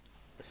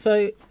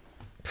So,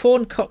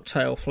 prawn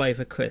cocktail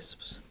flavour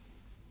crisps.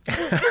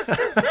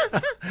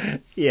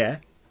 Yeah.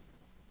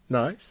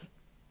 Nice.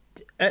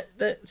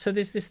 So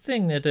there's this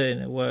thing they're doing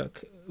at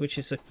work, which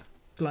is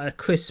like a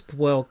crisp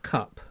World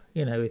Cup.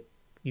 You know,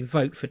 you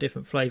vote for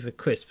different flavoured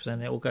crisps,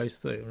 and it all goes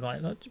through.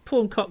 Like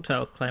prawn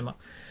cocktail came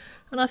up,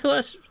 and I thought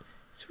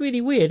it's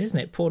really weird, isn't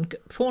it?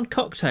 Prawn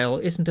cocktail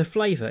isn't a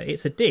flavour;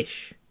 it's a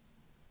dish.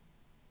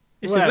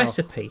 It's a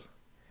recipe.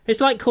 It's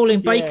like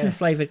calling bacon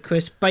flavoured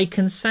crisps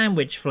bacon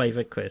sandwich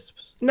flavoured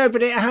crisps. No,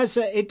 but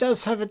it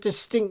does have a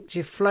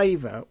distinctive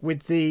flavour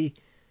with the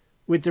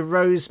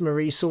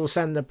rosemary sauce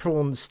and the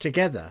prawns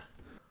together.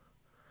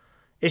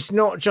 It's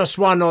not just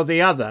one or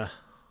the other.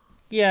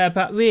 Yeah,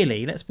 but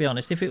really, let's be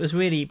honest, if it was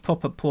really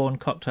proper prawn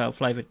cocktail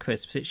flavoured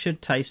crisps, it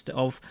should taste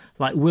of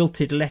like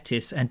wilted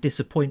lettuce and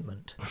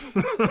disappointment.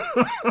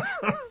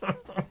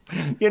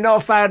 You're not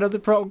a fan of the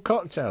prawn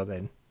cocktail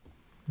then?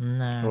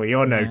 No. Well,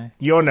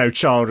 you're no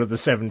child of the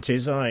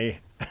 70s, are you?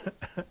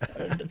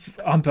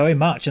 I'm very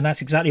much, and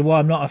that's exactly why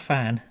I'm not a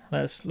fan.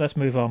 Let's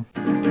move on.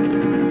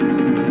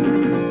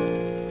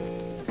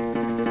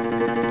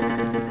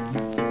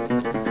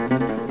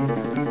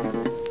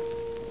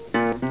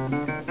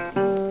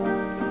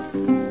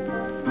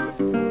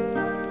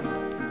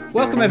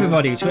 Welcome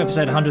everybody to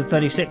episode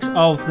 136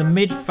 of the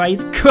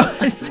Mid-Faith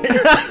Crisis.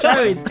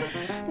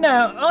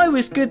 Now, I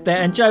was good there,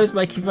 and Joe's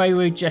making very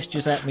rude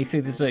gestures at me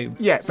through the Zoom.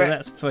 Yeah, so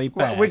that's very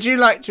bad. Would you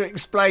like to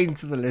explain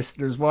to the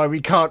listeners why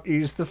we can't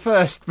use the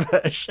first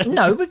version?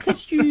 No,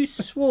 because you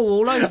swore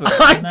all over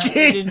it. I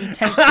did. In an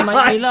attempt to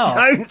make me laugh.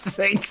 I don't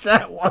think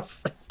that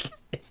was the case.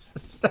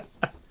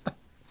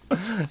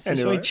 It's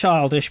very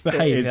childish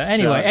behaviour.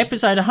 Anyway,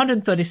 episode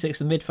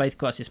 136 of the Mid-Faith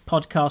Crisis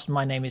podcast.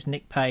 My name is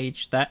Nick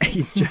Page. That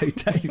is Joe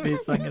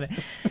Davis.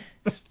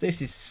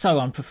 This is so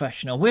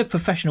unprofessional. We're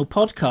professional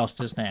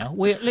podcasters now.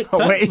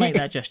 Don't make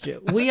that gesture.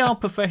 We are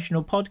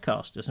professional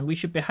podcasters, and we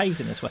should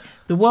behave in this way.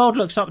 The world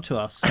looks up to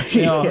us.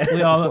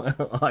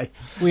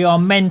 We are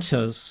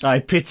mentors. I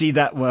pity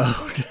that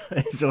world.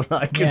 Is all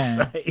I can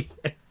say.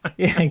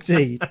 Yeah,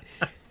 indeed.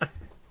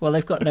 Well,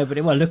 they've got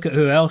nobody. Well, look at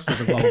who else are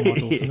the role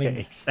models. I mean,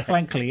 exactly.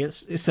 Frankly,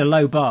 it's a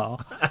low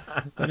bar.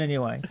 But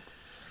anyway,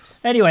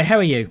 how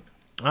are you?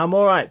 I'm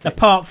all right. Thanks.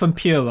 Apart from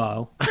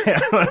puerile.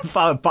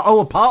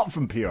 Apart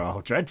from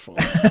puerile, dreadful.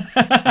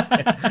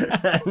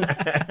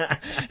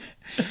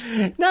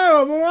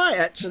 No, I'm all right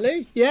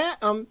actually. Yeah,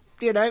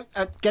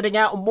 getting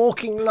out and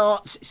walking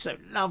lots. It's so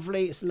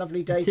lovely. It's a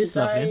lovely day today. It is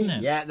lovely, isn't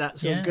it? Yeah,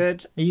 that's all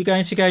good. Are you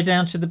going to go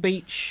down to the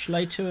beach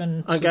later?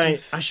 And I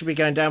should be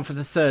going down for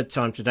the third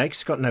time today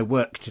because I've got no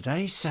work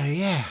today. So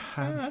yeah.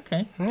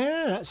 Okay.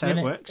 Yeah, that's how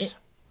it works.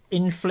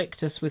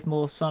 Inflict us with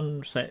more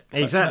sunset.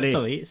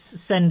 Exactly.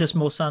 Send us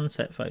more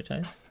sunset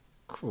photos.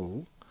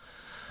 Cool.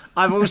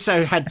 I've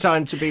also had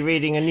time to be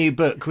reading a new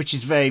book, which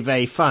is very,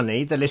 very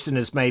funny. The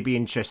listeners may be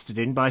interested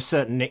in, by a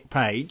certain Nick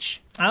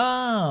Page.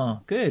 Oh,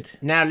 good.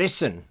 Now,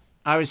 listen,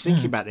 I was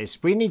thinking about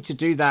this. We need to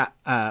do that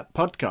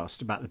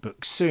podcast about the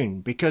book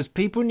soon because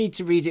people need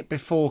to read it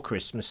before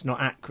Christmas, not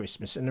at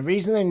Christmas. And the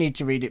reason they need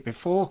to read it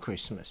before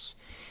Christmas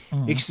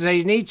is because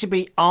they need to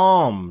be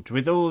armed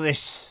with all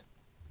this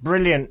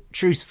brilliant,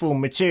 truthful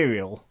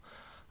material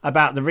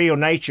about the real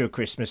nature of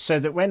Christmas, so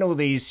that when all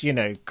these,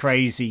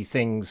 crazy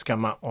things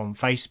come up on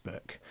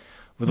Facebook,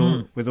 with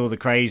all the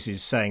crazies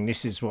saying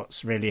this is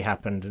what's really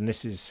happened and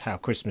this is how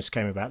Christmas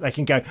came about, they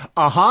can go,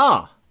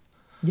 aha!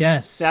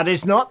 Yes. That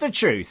is not the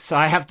truth.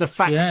 I have the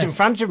facts in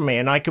front of me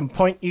and I can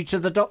point you to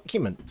the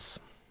documents.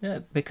 Yeah,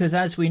 because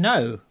as we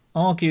know,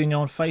 arguing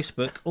on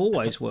Facebook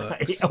always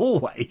works.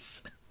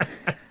 Always.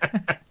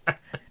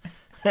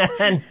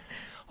 And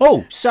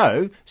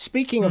so,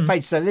 speaking of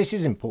Facebook, so this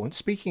is important.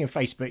 Speaking of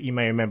Facebook, you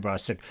may remember I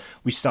said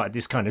we started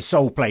this kind of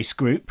Soul Place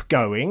group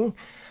going.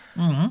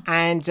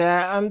 And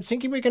I'm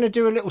thinking we're going to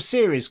do a little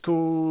series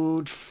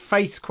called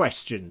Faith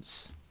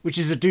Questions, which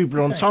is a double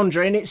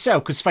entendre in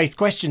itself, because faith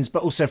questions,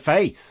 but also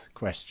faith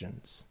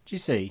questions. Do you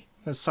see?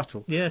 That's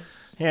subtle.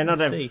 Yes. Yeah, not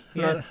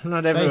everyone.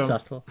 Very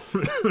subtle.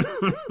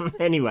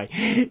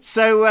 Anyway,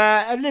 so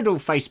a little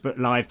Facebook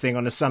Live thing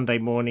on a Sunday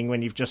morning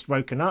when you've just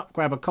woken up,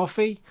 grab a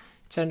coffee.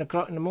 10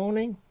 o'clock in the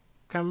morning,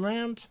 come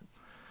round.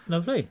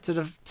 Lovely. To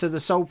the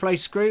Soul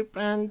Place group,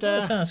 and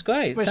that sounds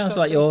great. Sounds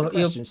like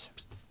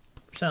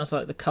sounds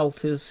like the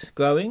cult is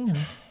growing.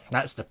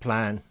 That's the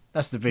plan.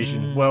 That's the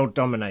vision. World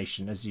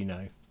domination, as you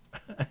know.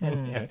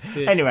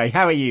 Anyway,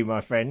 how are you,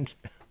 my friend?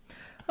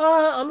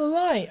 I'm all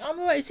right.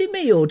 Is it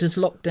me, or does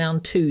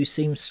Lockdown 2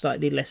 seem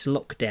slightly less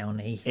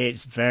lockdowny?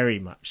 It's very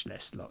much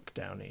less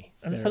lockdowny.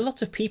 And there's a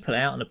lot of people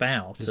out and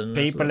about. There's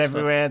people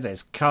everywhere.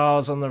 There's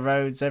cars on the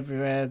roads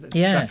everywhere.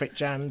 Traffic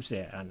jams.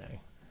 Yeah, I know.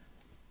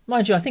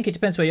 Mind you, I think it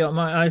depends where you are.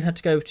 I had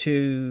to go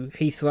to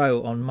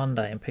Heathrow on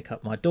Monday and pick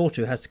up my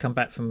daughter, who has to come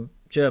back from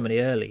Germany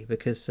early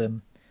because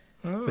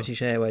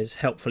British Airways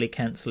helpfully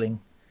cancelling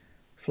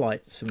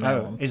flights from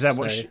now on. Is that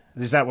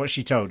what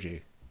she told you?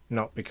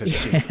 not because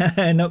she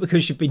not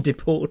because she'd been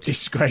deported.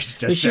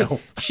 disgraced But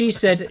herself. She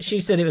said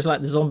it was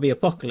like the zombie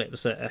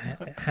apocalypse at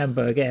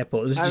Hamburg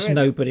Airport. There was just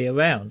nobody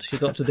around. She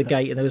got to the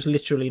gate and there was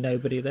literally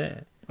nobody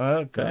there.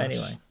 Oh, gosh. But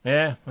anyway.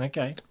 Yeah,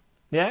 okay.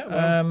 Yeah,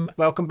 well,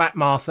 welcome back,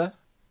 Martha.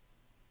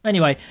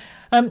 Anyway,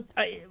 what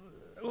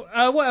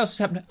else has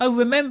happened? Oh,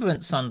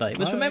 Remembrance Sunday. It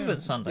was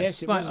Remembrance Sunday.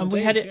 Yes, it right, was and we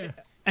indeed, had it,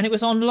 and it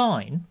was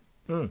online.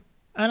 Mm.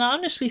 And I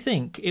honestly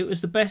think it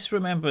was the best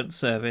remembrance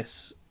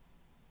service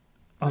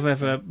I've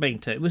ever been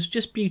to. It was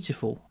just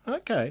beautiful.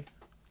 Okay.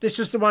 This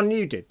was the one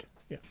you did?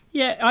 Yeah.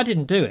 Yeah, I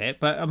didn't do it,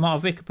 but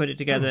Mark Vicker put it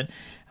together,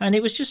 and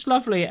it was just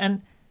lovely.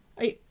 And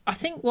I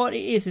think what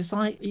it is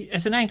like,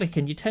 as an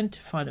Anglican, you tend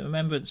to find that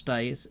Remembrance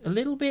Day is a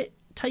little bit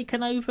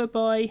taken over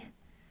by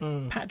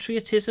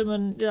patriotism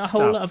and a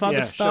whole lot of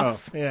other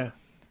stuff. Sure. Yeah.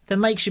 That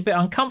makes you a bit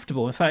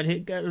uncomfortable. In fact,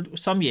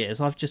 some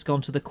years I've just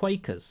gone to the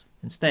Quakers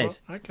instead.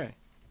 Oh, okay.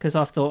 Because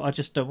I thought I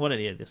just don't want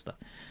any of this stuff.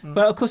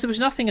 But of course there was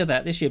nothing of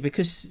that this year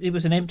because it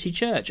was an empty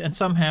church, and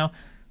somehow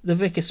the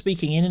vicar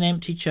speaking in an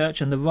empty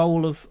church and the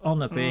roll of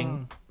honour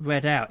being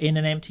read out in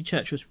an empty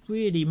church was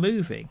really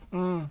moving.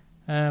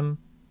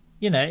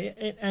 You know,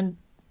 and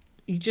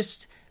you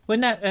just when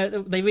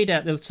that they read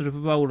out the sort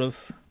of roll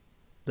of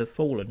the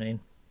fallen in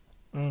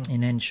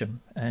Ensham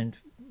and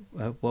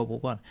World War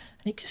One,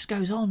 and it just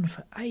goes on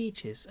for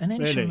ages. And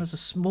Ensham was a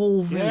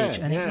small village,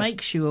 and it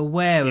makes you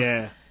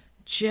aware of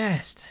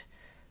just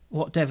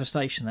what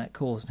devastation that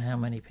caused and how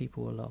many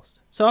people were lost.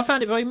 So I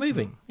found it very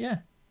moving. Yeah,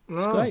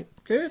 it's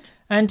great. Good.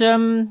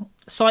 And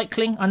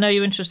cycling. I know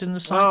you're interested in the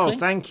cycling. Oh,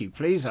 thank you.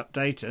 Please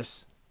update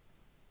us.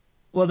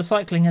 Well, the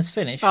cycling has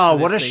finished. Oh,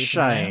 what a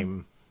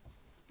shame.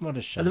 What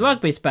a shame. But the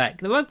rugby's back.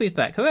 The rugby's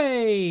back.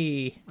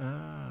 Hooray!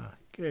 Ah,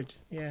 good.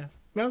 Yeah.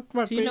 Well,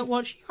 rugby. Do you not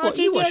watch?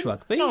 Do you watch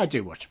rugby? No, I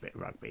do watch a bit of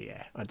rugby.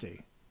 Yeah, I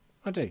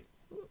do.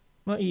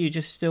 What, are you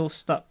just still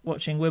stuck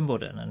watching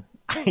Wimbledon? And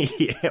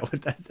yeah,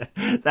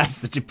 well, that's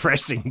the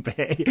depressing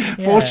bit.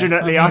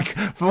 Fortunately,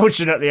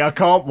 I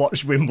can't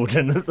watch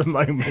Wimbledon at the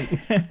moment.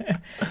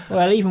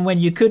 Well, even when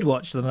you could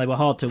watch them, they were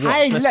hard to watch.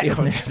 Hey, let's be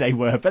honest. They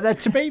were, but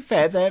to be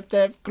fair,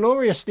 they're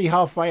gloriously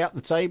halfway up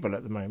the table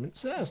at the moment,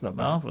 so that's not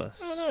bad.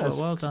 Marvellous. Oh,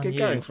 no, well done, good you.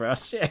 going for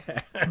us. Yeah.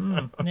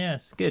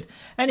 Yes, good.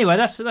 Anyway,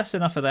 that's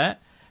enough of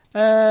that.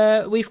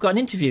 We've got an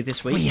interview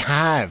this week. We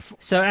have.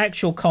 So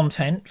actual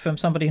content from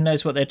somebody who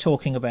knows what they're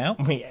talking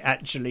about. We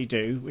actually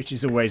do, which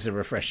is always a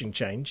refreshing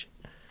change.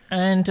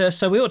 And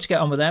so we ought to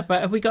get on with that.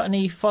 But have we got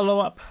any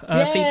follow-up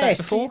feedback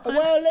before?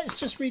 Well, let's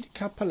just read a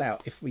couple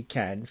out if we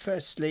can.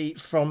 Firstly,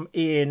 from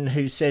Ian,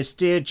 who says,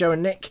 Dear Joe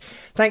and Nick,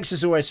 thanks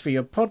as always for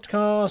your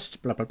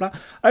podcast, blah, blah, blah.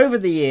 Over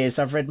the years,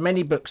 I've read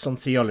many books on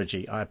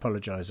theology. I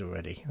apologise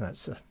already.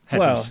 That's a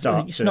heavy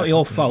start. It's not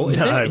your fault,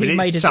 is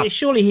it?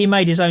 Surely he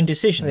made his own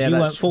decisions. You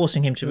weren't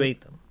forcing him to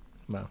read them.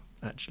 Well,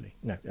 actually,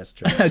 no, that's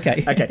true.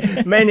 Okay.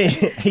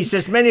 He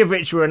says, many of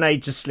which were an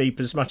aid to sleep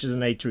as much as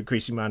an aid to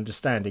increasing my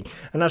understanding.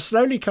 And I've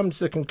slowly come to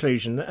the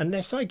conclusion that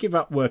unless I give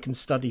up work and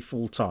study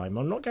full time,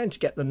 I'm not going to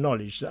get the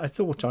knowledge that I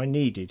thought I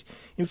needed.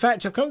 In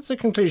fact, I've come to the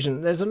conclusion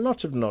that there's a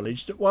lot of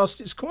knowledge that,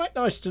 whilst it's quite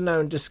nice to know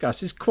and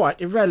discuss, is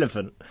quite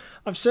irrelevant.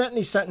 I've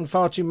certainly sat in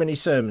far too many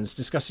sermons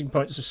discussing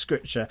points of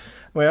scripture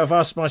where I've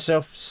asked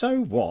myself, so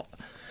what?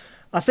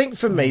 I think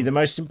for me, the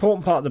most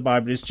important part of the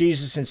Bible is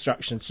Jesus'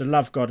 instructions to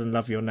love God and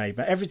love your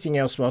neighbour. Everything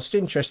else, whilst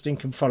interesting,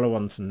 can follow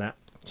on from that.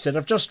 He said,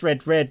 I've just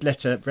read Red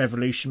Letter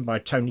Revolution by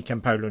Tony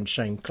Campolo and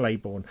Shane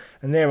Claiborne,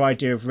 and their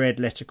idea of red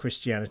letter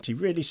Christianity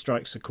really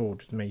strikes a chord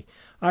with me.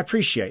 I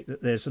appreciate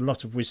that there's a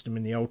lot of wisdom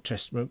in the Old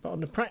Testament, but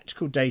on a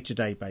practical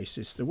day-to-day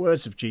basis, the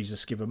words of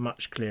Jesus give a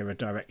much clearer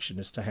direction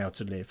as to how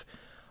to live.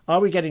 Are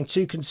we getting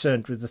too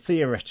concerned with the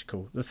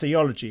theoretical, the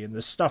theology, and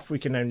the stuff we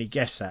can only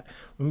guess at,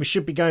 when we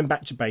should be going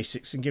back to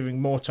basics and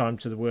giving more time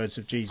to the words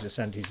of Jesus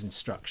and his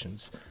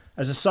instructions?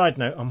 As a side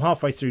note, I'm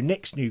halfway through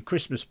Nick's new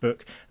Christmas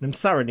book and I'm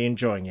thoroughly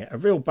enjoying it. A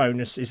real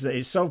bonus is that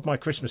it's solved my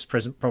Christmas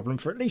present problem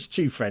for at least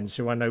 2 friends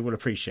who I know will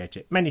appreciate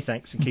it. Many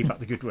thanks and keep up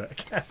the good work.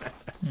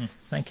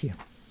 Thank you.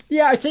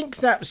 Yeah, I think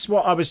that's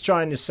what I was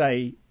trying to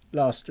say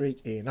last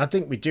week, Ian. I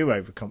think we do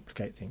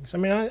overcomplicate things. I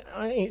mean, I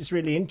think it's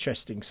really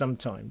interesting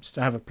sometimes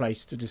to have a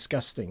place to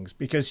discuss things,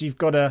 because you've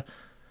got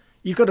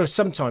to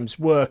sometimes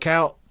work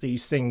out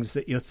these things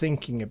that you're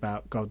thinking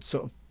about God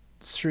sort of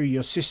through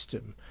your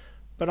system.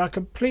 But I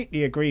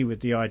completely agree with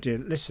the idea,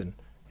 listen,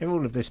 if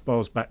all of this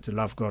boils back to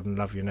love God and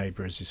love your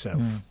neighbour as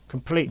yourself,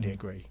 completely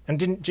agree. And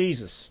didn't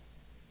Jesus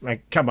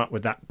come up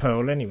with that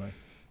pearl anyway?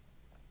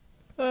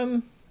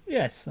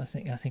 Yes, I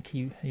think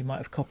he might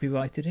have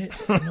copyrighted it.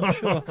 I'm not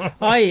sure.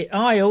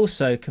 I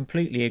also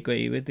completely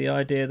agree with the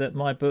idea that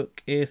my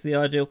book is the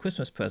ideal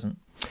Christmas present.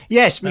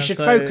 Yes, we should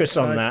focus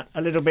on that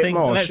a little bit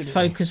more. Let's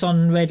focus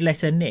on Red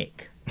Letter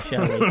Nick,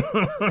 shall we?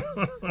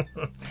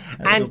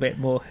 a little bit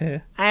more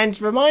here. And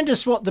remind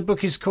us what the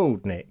book is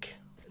called, Nick.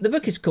 The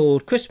book is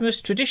called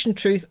Christmas, Tradition,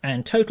 Truth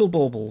and Total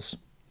Baubles.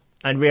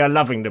 And we are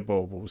loving the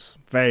baubles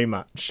very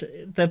much.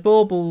 The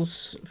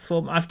baubles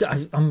from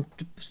I'm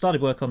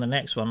started work on the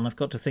next one, and I've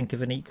got to think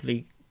of an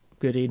equally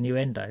good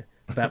innuendo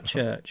about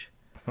church.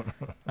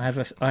 I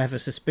have a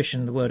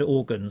suspicion the word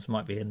organs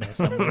might be in there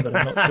somewhere, but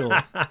I'm not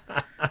sure.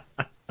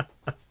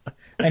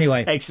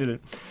 Anyway,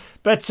 excellent.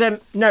 But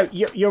no,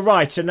 you're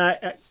right,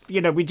 and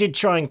we did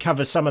try and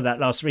cover some of that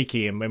last week,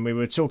 Ian, when we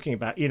were talking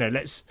about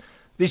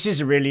this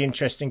is a really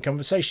interesting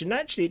conversation.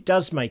 Actually, it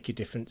does make a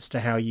difference to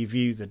how you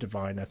view the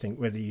divine, I think,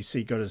 whether you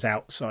see God as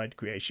outside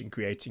creation,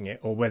 creating it,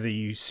 or whether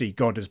you see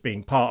God as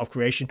being part of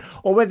creation,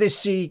 or whether you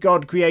see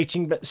God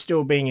creating but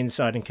still being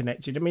inside and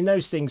connected. I mean,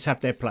 those things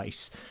have their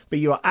place. But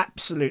you are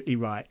absolutely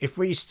right. If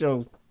we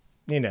still,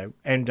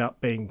 end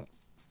up being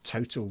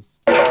total...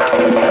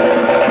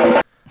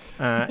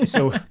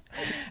 so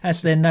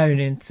as they're known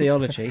in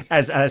theology,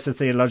 as a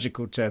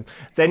theological term,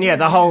 then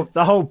the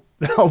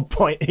whole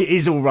point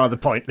is all rather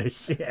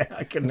pointless. Yeah,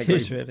 I couldn't agree. It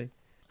is really.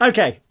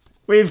 Okay,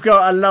 we've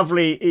got a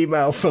lovely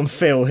email from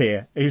Phil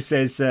here who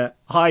says,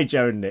 "Hi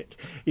Joe and Nick."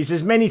 He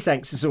says, "Many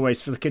thanks as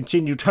always for the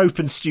continued hope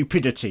and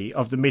stupidity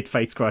of the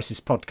Mid-Faith Crisis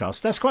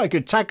podcast." That's quite a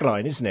good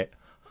tagline, isn't it?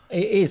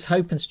 It is.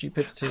 Hope and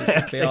stupidity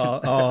should be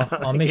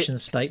our mission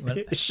statement.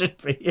 It should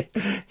be.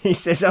 He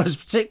says, "I was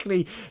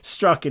particularly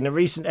struck in a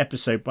recent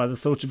episode by the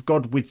thought of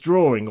God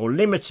withdrawing or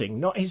limiting,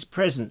 not his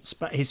presence,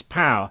 but his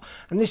power,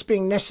 and this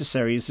being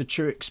necessary is a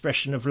true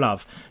expression of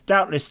love.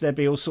 Doubtless there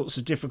be all sorts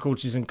of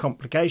difficulties and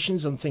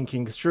complications on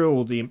thinking through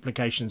all the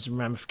implications and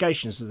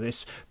ramifications of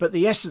this, but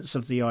the essence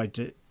of the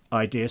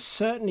idea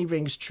certainly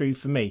rings true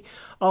for me.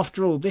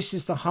 After all, this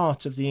is the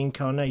heart of the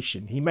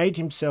incarnation. He made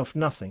himself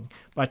nothing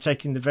by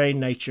taking the very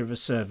nature of a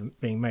servant,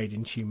 being made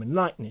in human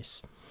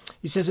likeness."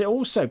 He says it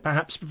also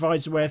perhaps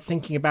provides a way of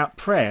thinking about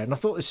prayer, and I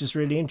thought this was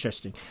really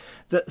interesting,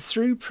 that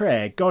through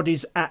prayer God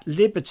is at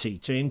liberty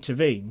to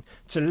intervene,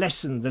 to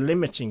lessen the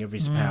limiting of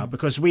his power,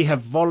 because we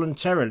have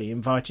voluntarily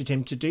invited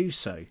him to do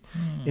so.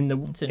 In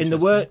the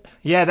word,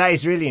 yeah, that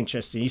is really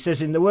interesting. He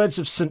says, in the words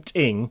of St.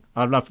 Ing,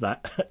 I love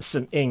that,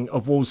 St. Ing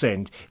of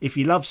Wallsend, "If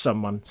you love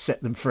someone,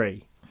 set them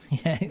free."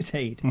 Yeah,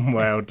 indeed.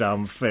 Well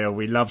done, Phil.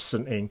 We love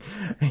St. Ing.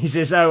 He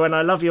says, "Oh, and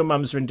I love your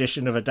mum's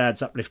rendition of her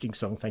dad's uplifting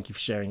song. Thank you for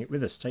sharing it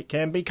with us. Take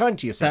care and be kind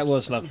to yourselves." That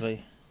was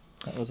lovely.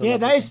 That was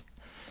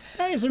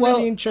that is a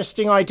really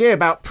interesting idea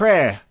about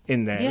prayer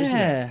in there, isn't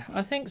it? Yeah,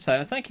 I think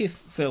so. Thank you,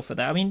 Phil, for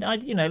that. I mean,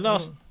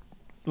 last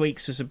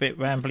week's was a bit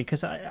rambly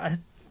because I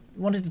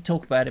wanted to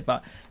talk about it,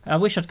 but I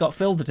wish I'd got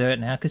Phil to do it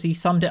now because he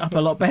summed it up a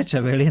lot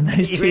better, really, in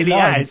those two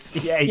lines.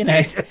 Has. Yeah, he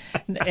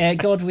did.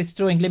 God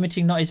withdrawing,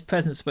 limiting not his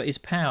presence but his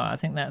power. I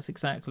think that's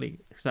exactly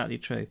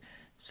true.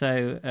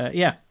 So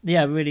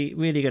really,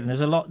 really good. And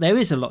there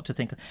is a lot to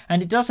think of,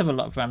 and it does have a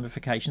lot of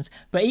ramifications.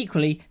 But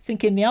equally,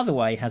 thinking the other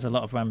way has a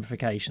lot of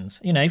ramifications.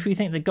 If we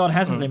think that God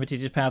hasn't limited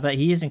his power, that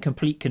he is in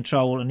complete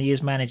control and he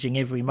is managing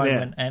every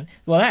moment, and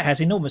that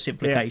has enormous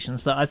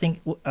implications that I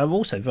think are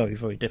also very,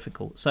 very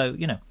difficult. So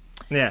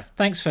Yeah.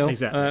 Thanks, Phil.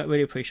 Exactly.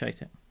 Really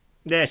appreciate it.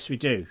 Yes, we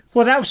do.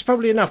 Well, that was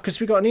probably enough because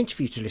we got an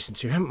interview to listen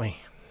to, haven't we?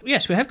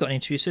 Yes, we have got an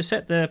interview. So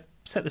set the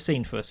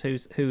scene for us.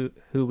 Who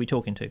are we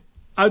talking to?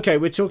 Okay,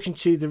 we're talking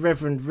to the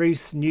Reverend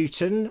Ruth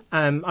Newton.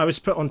 I was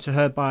put onto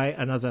her by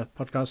another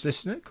podcast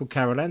listener called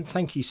Carol Ann.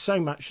 Thank you so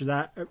much for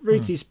that.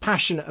 Ruth is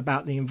passionate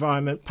about the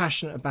environment,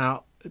 passionate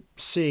about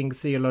seeing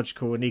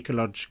theological and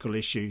ecological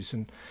issues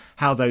and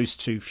how those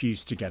two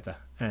fuse together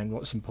and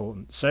what's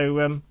important. So,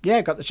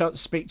 I got the chance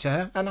to speak to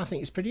her, and I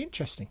think it's pretty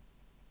interesting.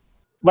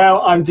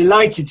 Well, I'm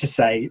delighted to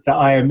say that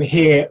I am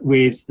here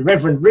with the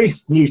Reverend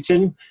Ruth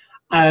Newton,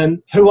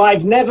 who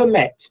I've never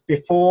met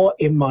before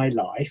in my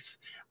life.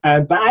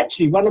 But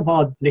actually, one of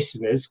our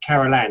listeners,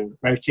 Carol Ann,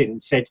 wrote in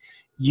and said,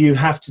 "You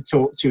have to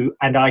talk to,"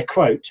 and I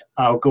quote,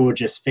 "our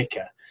gorgeous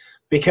vicar,"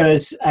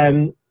 because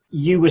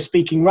you were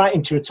speaking right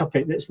into a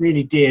topic that's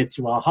really dear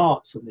to our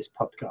hearts on this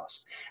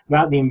podcast,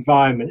 about the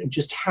environment and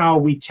just how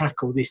we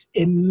tackle this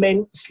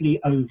immensely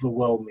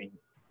overwhelming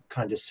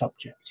kind of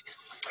subject.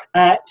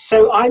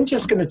 So I'm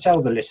just going to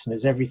tell the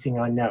listeners everything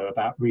I know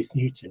about Ruth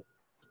Newton.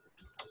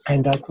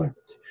 And I quote,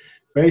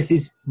 Ruth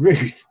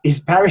is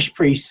parish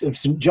priest of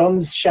St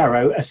John's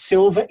Sharrow, a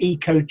silver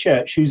eco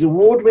church whose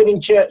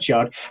award-winning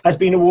churchyard has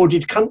been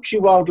awarded country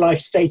wildlife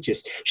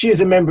status. She is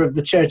a member of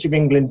the Church of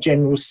England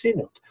General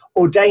Synod.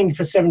 Ordained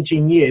for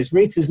 17 years,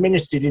 Ruth has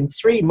ministered in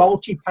 3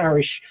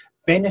 multi-parish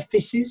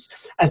benefices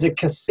as a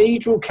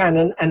cathedral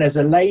canon and as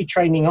a lay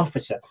training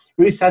officer.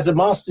 Ruth has a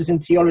master's in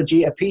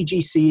theology, a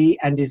PGCE,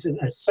 and is an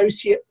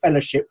associate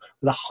fellowship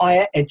with a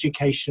higher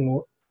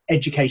education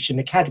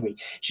academy.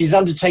 She's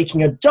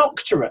undertaking a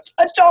doctorate,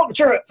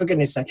 for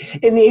goodness sake,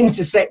 in the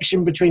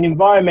intersection between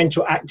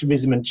environmental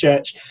activism and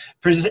church.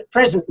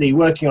 Presently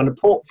working on a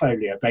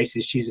portfolio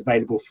basis, she's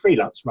available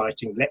freelance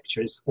writing,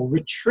 lectures, or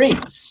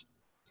retreats.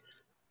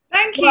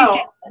 Thank you.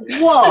 Well,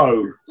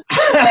 whoa.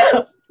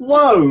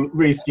 Whoa,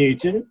 Ruth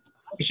Newton.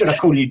 Should I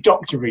call you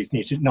Dr. Ruth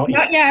Newton? Not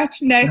yet.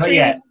 No, not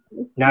yet.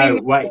 No,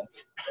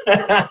 wait.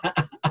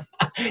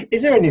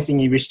 Is there anything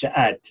you wish to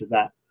add to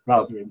that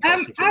rather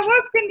impressive? I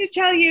was going to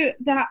tell you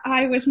that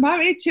I was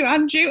married to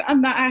Andrew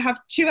and that I have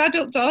 2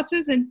 adult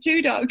daughters and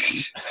 2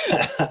 dogs.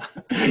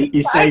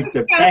 You saved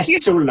the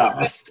best till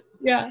last.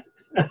 Yeah.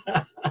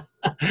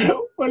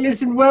 Well,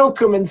 listen,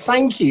 welcome and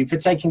thank you for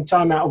taking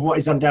time out of what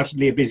is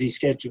undoubtedly a busy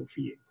schedule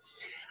for you.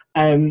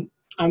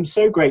 I'm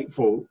so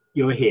grateful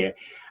you're here.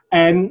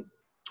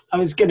 I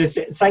was going to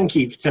say thank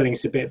you for telling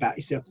us a bit about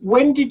yourself.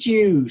 When did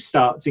you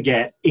start to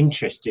get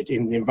interested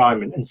in the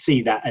environment and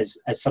see that as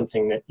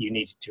something that you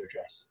needed to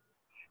address?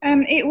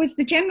 It was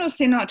the General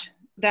Synod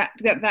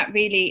that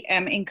really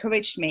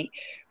encouraged me.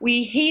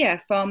 We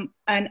hear from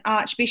an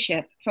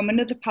archbishop from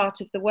another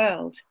part of the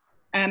world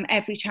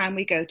every time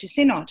we go to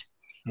Synod.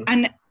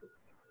 And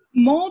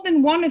more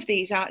than one of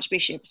these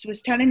archbishops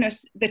was telling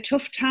us the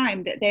tough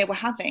time that they were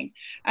having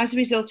as a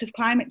result of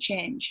climate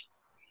change.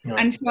 Right.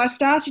 And so I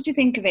started to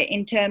think of it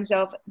in terms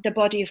of the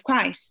body of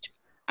Christ,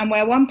 and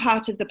where one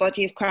part of the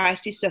body of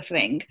Christ is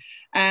suffering,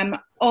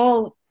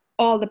 all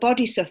the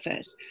body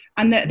suffers,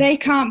 and that they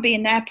can't be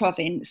in their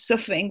province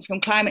suffering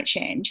from climate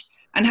change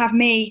and have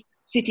me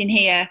sitting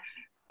here,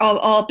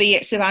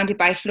 albeit surrounded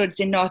by floods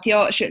in North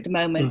Yorkshire at the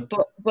moment,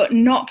 but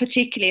not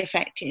particularly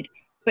affected,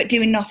 but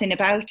doing nothing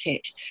about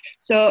it.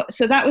 So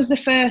that was the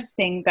first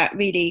thing that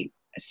really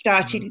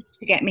started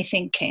to get me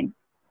thinking.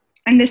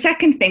 And the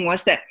second thing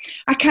was that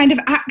I kind of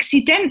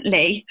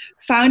accidentally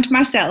found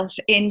myself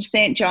in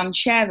St. John's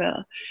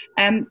Sherrill,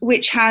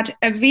 which had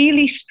a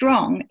really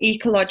strong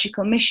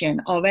ecological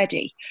mission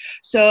already.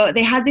 So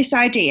they had this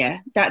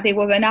idea that they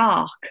were an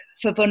ark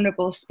for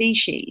vulnerable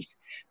species.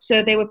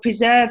 So they were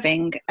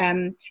preserving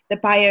the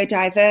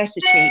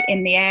biodiversity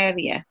in the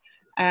area,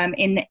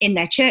 in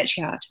their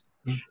churchyard.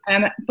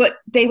 But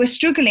they were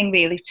struggling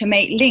really to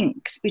make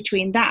links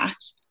between that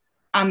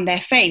and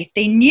their faith.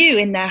 They knew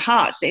in their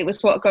hearts that it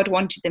was what God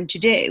wanted them to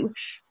do,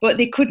 but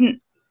they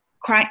couldn't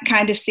quite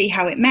kind of see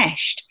how it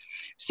meshed.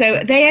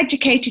 So they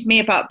educated me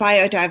about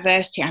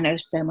biodiversity. I know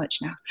so much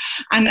now.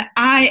 And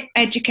I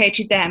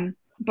educated them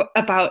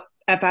about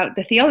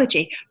the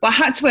theology, but I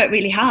had to work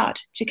really hard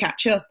to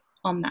catch up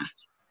on that.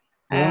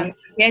 Right.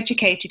 We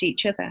educated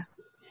each other.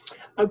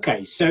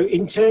 Okay, so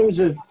in terms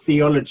of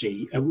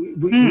theology,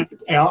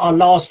 our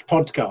last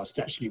podcast,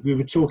 actually, we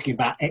were talking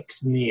about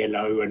ex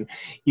nihilo and,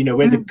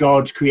 whether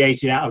God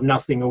created out of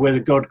nothing or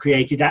whether God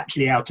created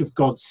actually out of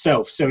God's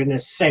self. So in a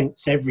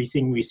sense,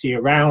 everything we see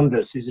around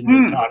us is an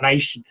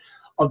incarnation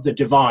of the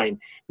divine.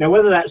 Now,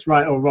 whether that's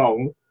right or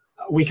wrong,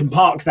 we can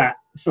park that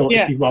thought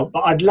if you want,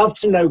 but I'd love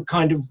to know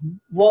kind of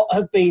what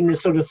have been the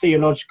sort of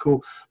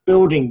theological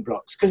building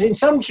blocks. Because in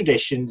some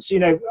traditions,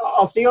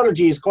 our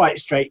theology is quite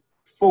straightforward.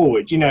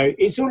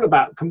 It's all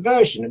about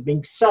conversion and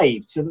being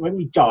saved so that when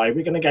we die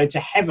we're going to go to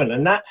heaven,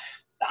 and that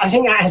I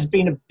think that has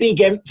been a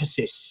big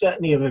emphasis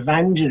certainly of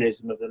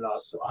evangelism of the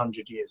last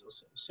 100 years or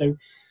so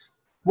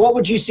what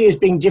would you see as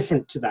being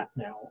different to that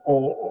now,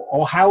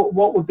 or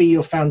what would be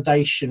your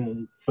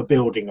foundation for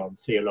building on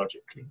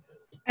theologically?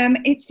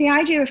 It's the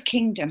idea of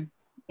kingdom.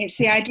 It's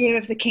the idea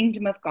of the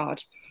kingdom of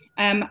God,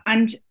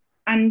 and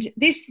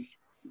this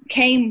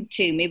came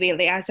to me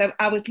really as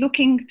I was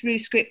looking through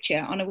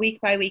scripture on a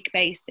week-by-week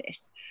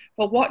basis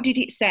for what did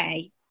it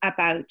say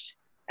about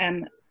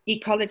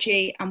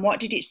ecology and what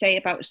did it say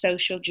about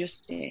social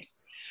justice,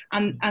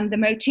 and the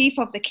motif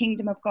of the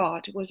kingdom of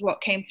God was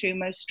what came through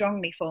most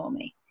strongly for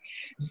me.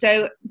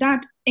 So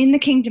that in the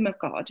kingdom of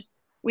God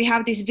we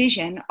have this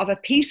vision of a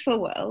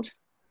peaceful world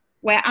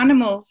where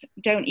animals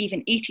don't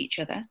even eat each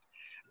other,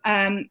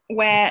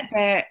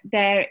 where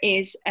there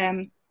is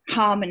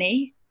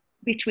harmony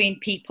between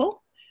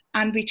people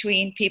and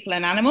between people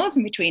and animals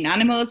and between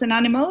animals and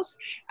animals.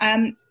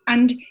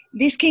 And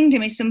this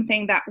kingdom is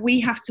something that we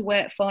have to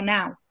work for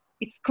now.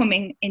 It's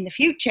coming in the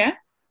future,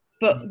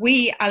 but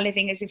we are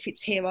living as if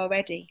it's here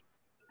already.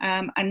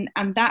 And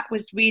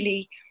that's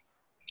really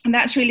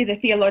the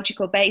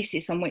theological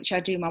basis on which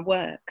I do my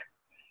work.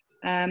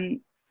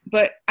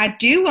 But I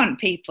do want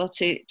people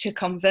to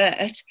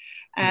convert.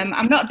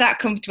 I'm not that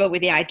comfortable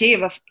with the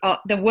idea of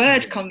the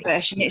word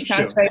conversion. It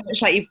sounds very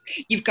much like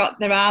you've got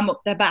their arm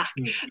up their back.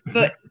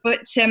 But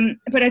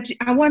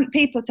I want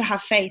people to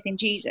have faith in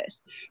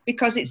Jesus,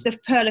 because it's the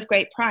pearl of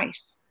great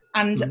price.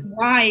 And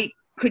why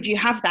could you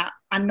have that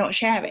and not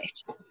share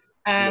it?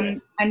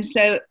 And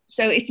so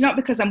it's not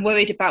because I'm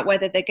worried about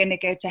whether they're going to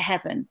go to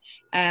heaven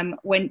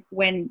when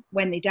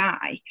they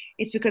die.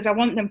 It's because I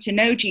want them to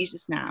know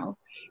Jesus now.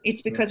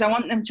 It's because I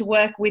want them to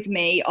work with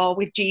me or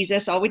with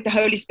Jesus or with the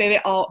Holy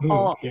Spirit or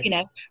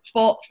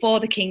for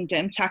the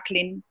kingdom,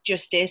 tackling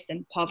justice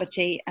and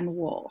poverty and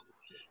war.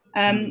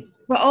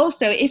 But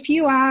also, if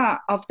you are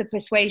of the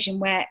persuasion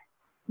where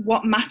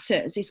what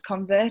matters is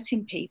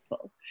converting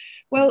people,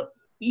 well,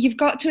 you've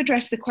got to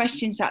address the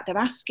questions that they're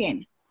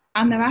asking.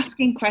 And they're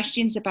asking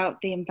questions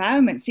about the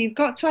environment. So you've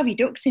got to have your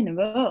ducks in a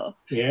row.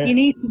 Yeah. You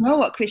need to know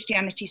what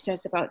Christianity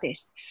says about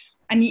this.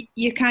 And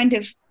you kind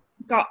of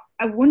got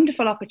a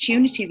wonderful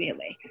opportunity,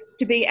 really,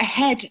 to be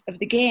ahead of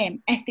the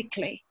game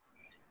ethically.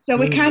 So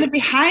we're kind of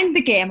behind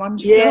the game on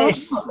so much.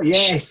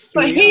 Yes.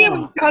 But here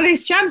we've got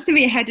this chance to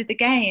be ahead of the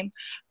game.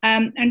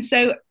 And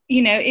so,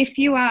 if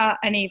you are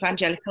an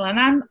evangelical, and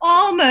I'm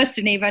almost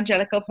an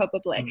evangelical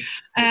probably,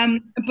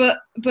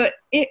 but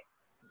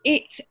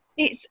it's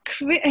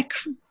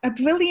a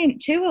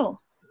brilliant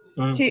tool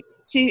to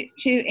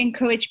to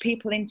encourage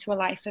people into a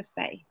life of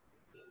faith.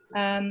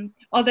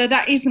 Although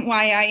that isn't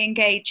why I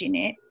engage in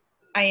it.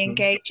 I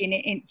engage in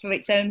it for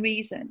its own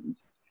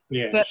reasons.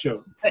 Yeah, but,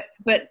 sure.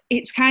 But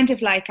it's kind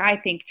of like, I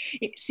think,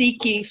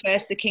 seek ye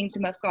first the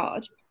kingdom of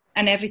God,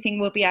 and everything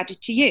will be added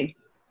to you.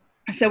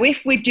 So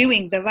if we're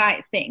doing the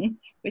right thing,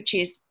 which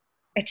is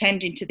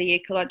attending to the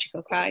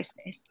ecological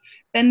crisis,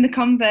 then the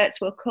converts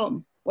will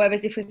come.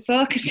 Whereas if we're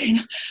focusing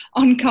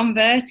on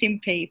converting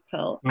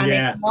people and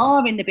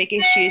ignoring the big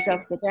issues of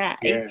the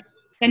day,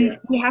 then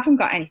we haven't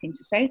got anything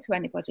to say to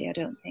anybody, I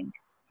don't think.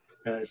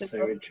 That's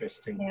so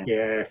interesting.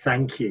 Yeah,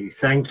 thank you.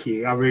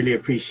 I really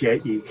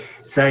appreciate you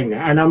saying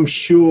that. And I'm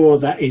sure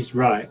that is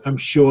right. I'm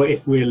sure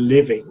if we're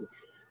living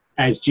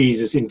as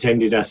Jesus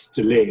intended us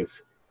to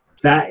live,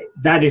 that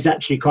is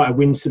actually quite a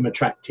winsome,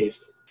 attractive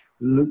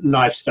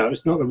lifestyle.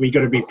 It's not that we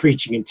got to be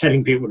preaching and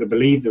telling people to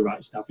believe the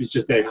right stuff. It's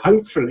just they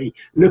hopefully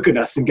look at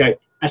us and go,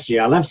 actually,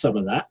 I'll have some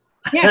of that.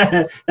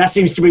 Yeah. That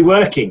seems to be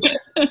working.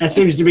 That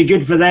seems to be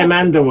good for them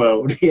and the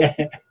world. Yeah.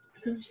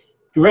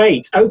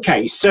 Great.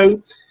 Okay. So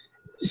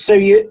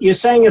you're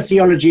saying a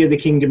theology of the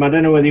kingdom. I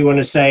don't know whether you want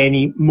to say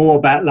any more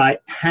about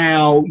like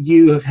how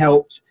you have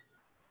helped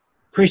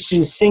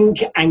Christians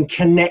think and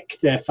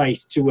connect their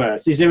faith to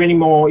earth. Is there any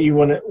more you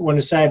want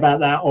to say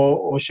about that,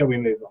 or shall we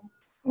move on?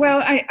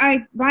 Well,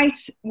 I write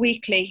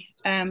weekly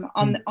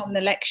on the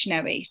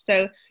lectionary.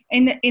 So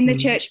in the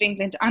Church of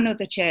England and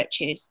other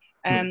churches,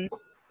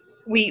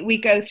 we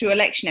go through a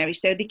lectionary.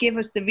 So they give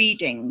us the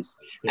readings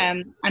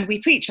and we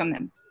preach on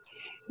them.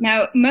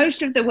 Now,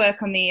 most of the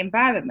work on the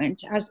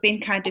environment has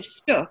been kind of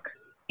stuck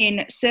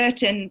in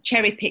certain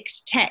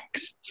cherry-picked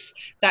texts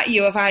that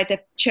you have either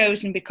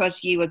chosen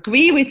because you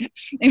agree with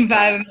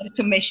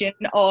environmental mission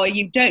or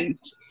you don't.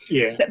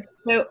 Yeah.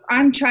 So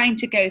I'm trying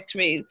to go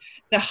through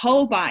the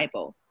whole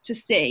Bible to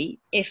see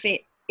if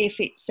it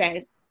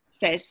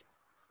says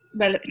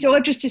relevant, or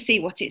just to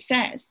see what it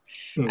says.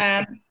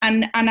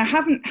 And I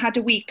haven't had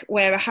a week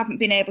where I haven't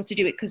been able to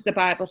do it because the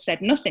Bible said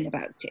nothing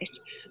about it.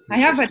 I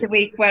have had a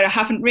week where I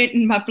haven't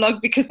written my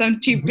blog because I'm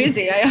too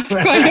busy. I have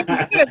quite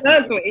a few of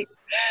those weeks.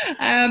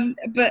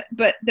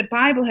 But the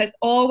Bible has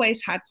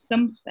always had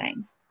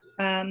something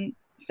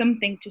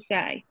to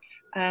say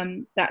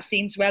that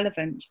seems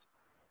relevant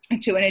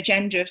to an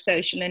agenda of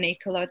social and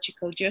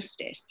ecological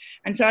justice.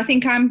 And so I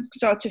think I'm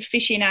sort of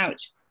fishing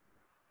out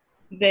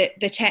the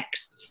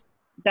texts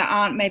that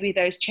aren't maybe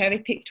those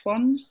cherry-picked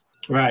ones.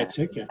 Right,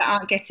 okay. That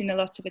aren't getting a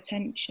lot of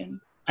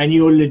attention. And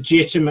you're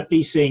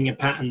legitimately seeing a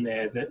pattern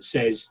there that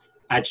says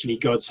actually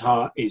God's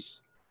heart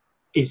is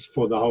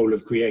for the whole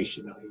of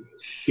creation, are you?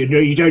 You know,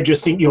 you don't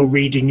just think you're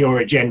reading your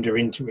agenda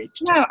into it.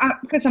 No,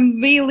 because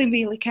I'm really,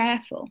 really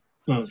careful.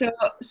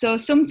 So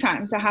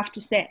sometimes I have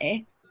to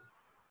say,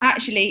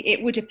 actually,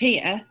 it would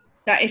appear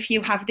that if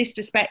you have this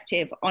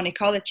perspective on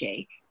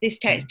ecology, this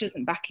text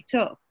doesn't back it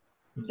up.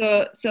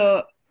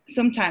 So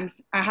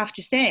sometimes I have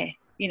to say,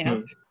 you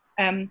know,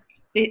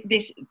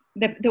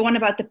 the one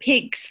about the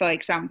pigs, for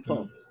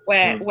example,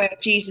 where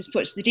Jesus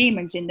puts the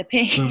demons in the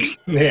pigs.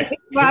 If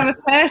you are a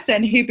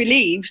person who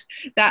believes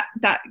that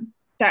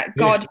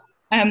God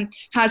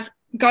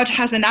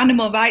has an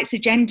animal rights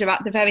agenda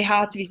at the very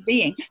heart of his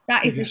being,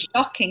 that is a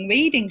shocking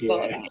reading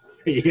for me.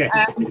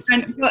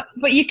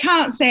 But you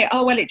can't say,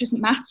 oh well, it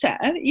doesn't matter.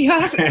 You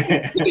have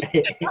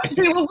to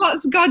say, well,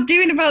 what's God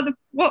doing about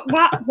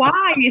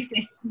why is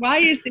this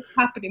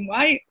happening?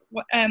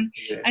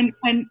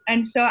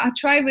 And so I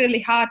try really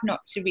hard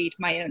not to read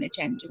my own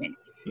agenda in.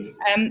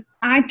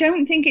 I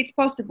don't think it's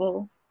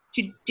possible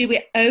to do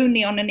it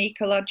only on an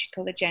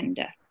ecological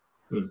agenda.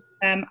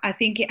 I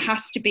think it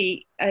has to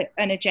be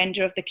an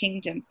agenda of the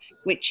kingdom,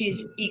 which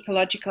is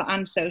ecological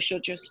and social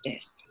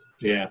justice.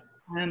 Yeah.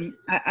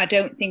 I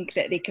don't think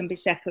that they can be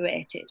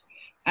separated,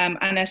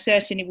 and I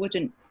certainly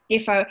wouldn't.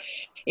 If I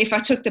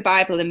took the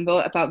Bible and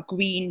wrote about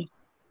green,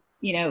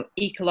 you know,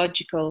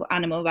 ecological,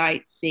 animal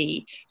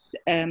rightsy,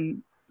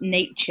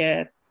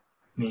 nature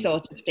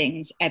sort of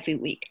things every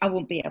week, I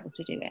won't be able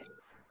to do it.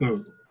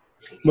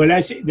 Well,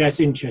 that's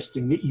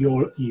interesting that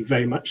you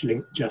very much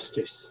link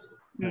justice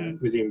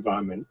with the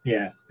environment.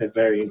 Yeah, they're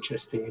very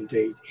interesting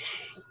indeed.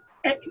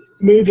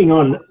 Moving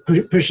on,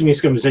 pushing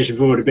this conversation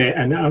forward a bit,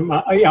 and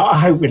I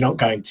hope we're not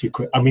going too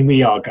quick. I mean,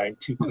 we are going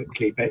too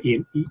quickly, but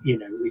you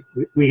know,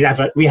 we have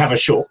a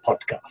short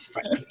podcast,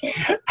 frankly.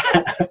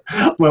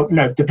 Well,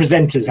 no, the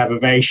presenters have a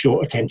very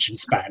short attention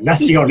span.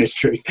 That's the honest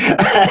truth.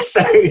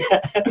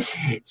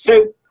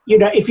 So you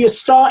know, if you're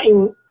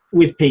starting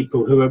with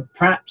people who are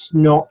perhaps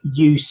not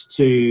used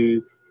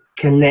to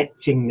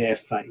connecting their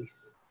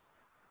faith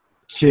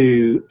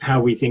to how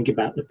we think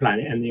about the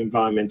planet and the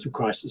environmental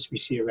crisis we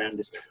see around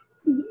us,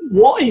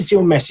 what is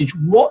your message?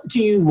 What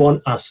do you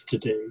want us to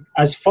do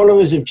as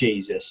followers of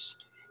Jesus?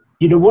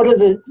 You know,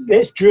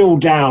 let's drill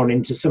down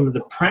into some of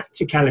the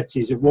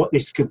practicalities of what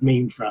this could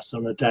mean for us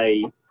on a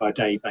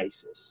day-by-day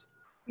basis.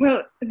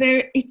 Well,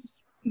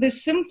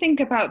 there's something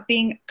about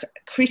being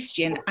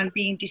Christian and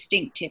being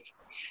distinctive.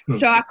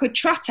 So I could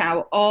trot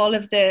out all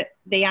of the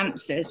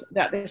answers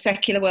that the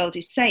secular world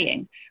is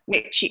saying,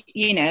 which,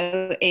 you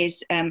know,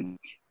 is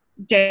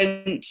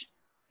don't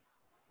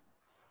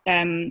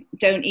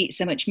eat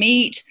so much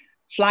meat,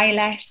 fly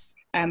less,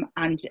 and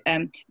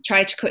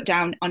try to cut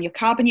down on your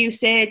carbon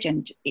usage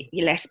and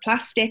less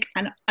plastic,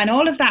 and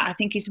all of that I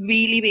think is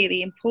really,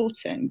 really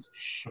important,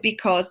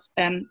 because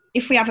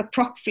if we have a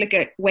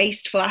profligate,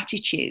 wasteful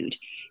attitude,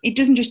 it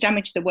doesn't just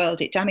damage the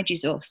world, it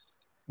damages us.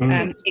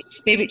 It's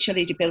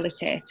spiritually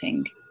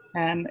debilitating.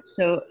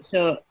 So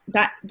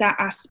that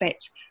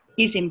aspect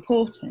is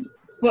important.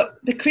 But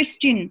the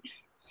Christian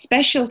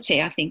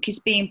specialty, I think, is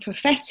being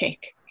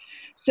prophetic.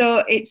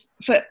 So it's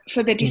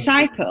for the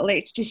disciple,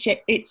 it's to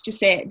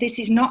say, this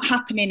is not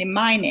happening in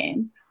my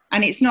name,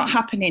 and it's not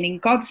happening in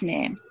God's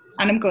name,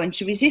 and I'm going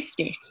to resist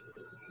it.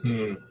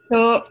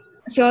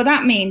 So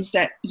that means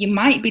that you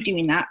might be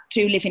doing that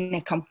through living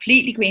a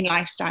completely green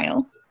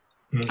lifestyle.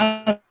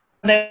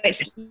 Although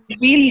it's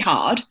really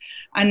hard,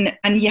 and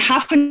you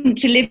happen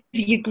to live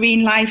your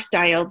green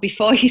lifestyle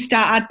before you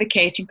start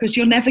advocating, because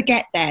you'll never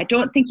get there.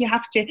 Don't think you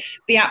have to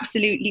be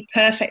absolutely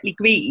perfectly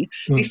green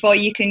before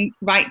you can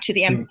write to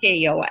the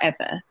MP or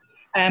whatever.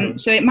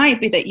 So it might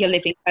be that you're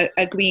living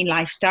a green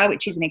lifestyle,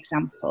 which is an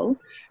example,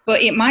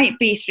 but it might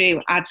be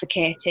through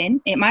advocating,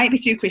 it might be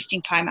through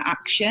Christian climate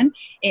action,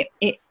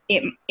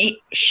 it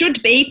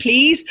should be,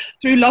 please,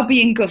 through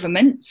lobbying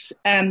governments.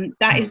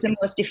 That is the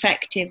most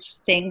effective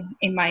thing,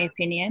 in my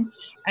opinion,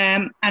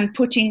 and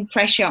putting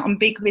pressure on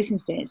big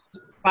businesses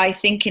by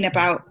thinking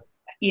about,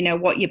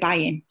 what you're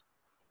buying,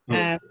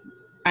 but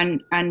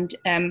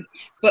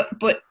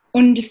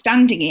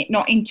understanding it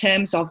not in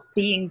terms of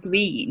being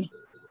green,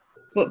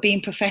 but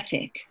being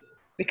prophetic,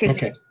 because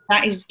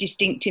that is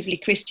distinctively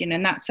Christian,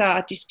 and that's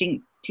our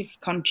distinctive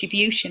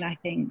contribution, I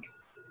think.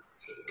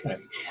 Okay.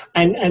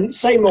 And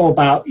say more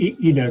about,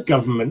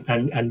 government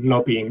and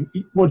lobbying.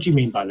 What do you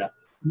mean by that?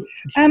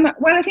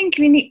 Well, I think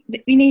we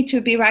need to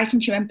be writing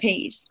to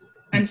MPs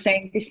and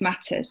saying this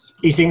matters.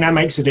 You think that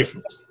makes a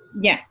difference?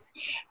 Yeah.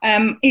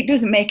 It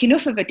doesn't make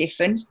enough of a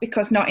difference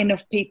because not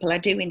enough people are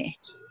doing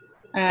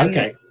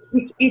it.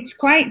 It's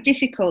quite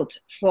difficult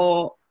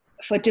for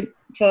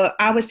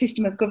our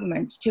system of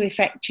government to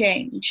effect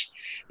change,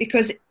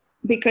 because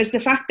the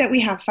fact that we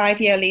have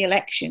 5-yearly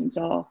elections,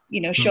 or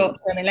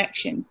short-term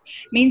elections,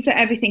 means that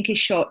everything is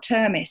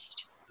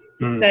short-termist.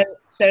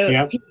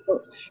 So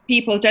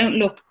people don't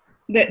look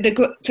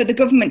for the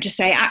government to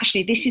say,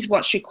 actually, this is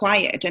what's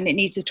required, and it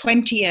needs a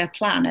 20-year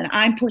plan, and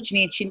I'm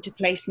putting it into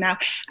place now,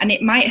 and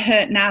it might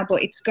hurt now,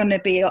 but it's going to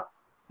be,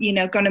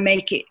 going to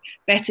make it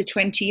better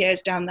 20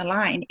 years down the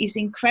line, is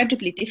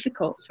incredibly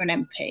difficult for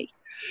an MP.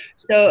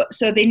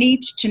 So they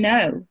need to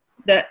know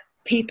that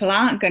people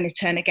aren't going to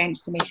turn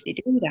against them if they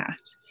do that.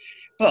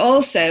 But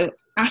also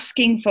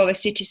asking for a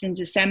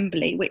citizens'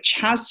 assembly, which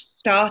has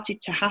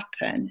started to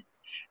happen,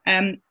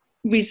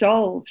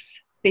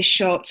 resolves this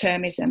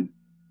short-termism,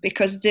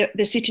 because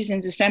the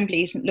citizens'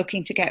 assembly isn't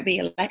looking to get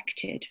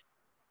re-elected.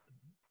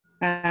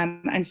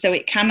 And so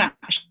it can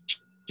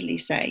actually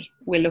say,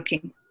 we're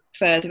looking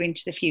further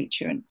into the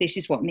future, and this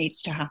is what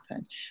needs to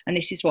happen, and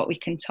this is what we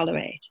can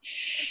tolerate.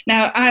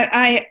 Now,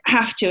 I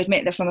have to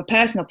admit that from a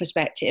personal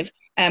perspective,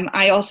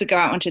 I also go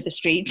out onto the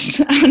streets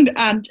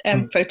and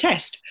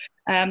protest.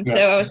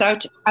 So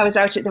I was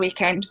out at the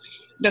weekend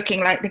looking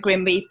like the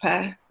Grim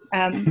Reaper,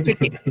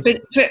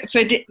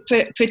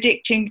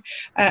 predicting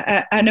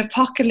an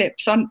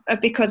apocalypse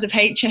because of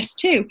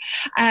HS2.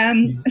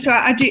 So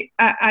I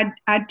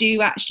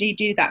do actually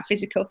do that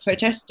physical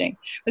protesting.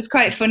 It was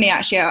quite funny,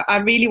 actually. I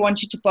really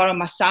wanted to borrow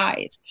my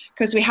scythe,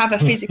 because we have a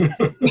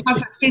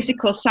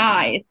physical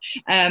scythe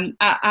at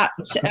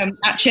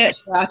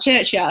our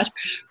churchyard,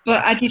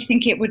 but I did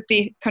think it would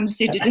be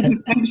considered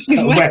an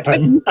offensive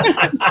weapon.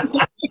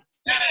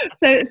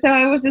 So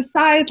I was a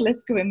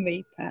scytheless Grim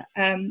Reaper,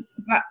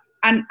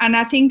 And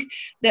I think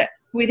that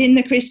within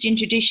the Christian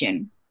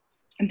tradition,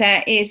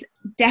 there is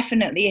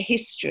definitely a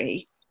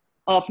history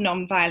of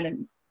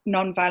non-violent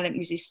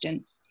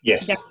resistance.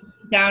 Yes.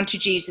 Down to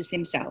Jesus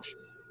himself.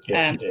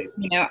 Yes, indeed.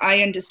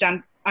 I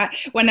understand.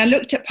 When I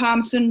looked at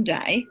Palm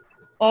Sunday,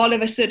 all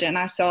of a sudden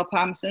I saw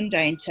Palm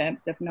Sunday in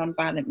terms of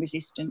non-violent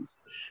resistance,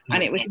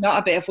 and it was not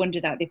a bit of wonder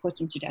that they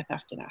put him to death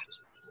after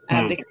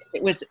that,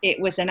 because it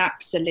was an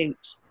absolute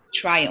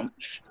triumph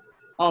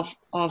of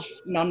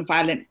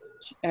non-violent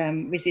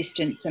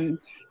resistance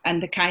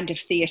and the kind of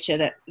theatre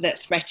that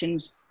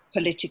threatens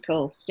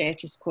political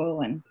status quo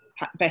and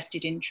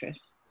vested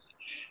interests.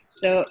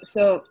 So,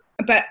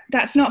 but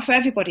that's not for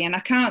everybody, and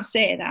I can't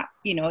say that.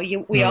 We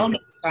all need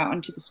to go out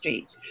onto the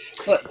streets,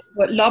 but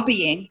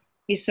lobbying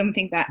is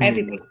something that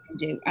everybody can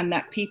do, and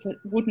that people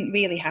wouldn't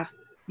really have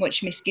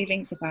much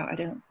misgivings about, I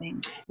don't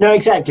think. No,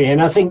 exactly.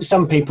 And I think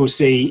some people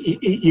see,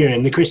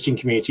 in the Christian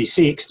community,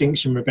 see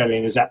Extinction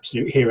Rebellion as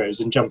absolute heroes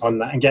and jump on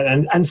that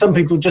and some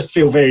people just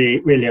feel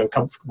really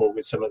uncomfortable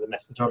with some of the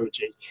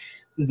methodology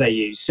that they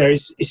use. So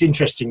it's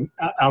interesting.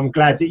 I'm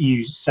glad that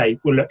you say,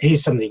 well, look,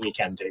 here's something you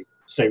can do.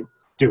 So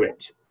do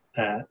it.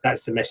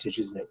 That's the message,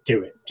 isn't it?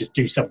 Do it. Just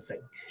do something.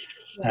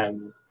 Yeah.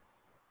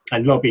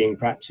 And lobbying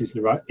perhaps is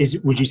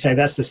would you say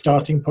that's the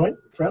starting point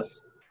for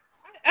us?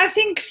 I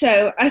think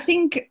so. I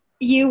think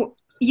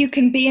you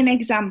can be an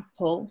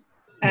example.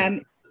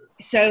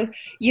 So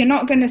you're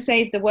not going to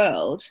save the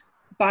world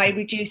by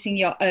reducing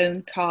your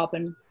own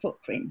carbon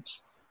footprint,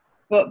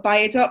 but by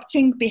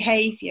adopting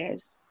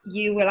behaviours,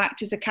 you will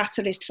act as a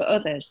catalyst for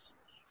others.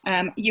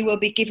 You will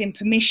be giving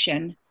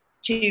permission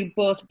to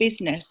both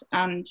business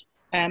and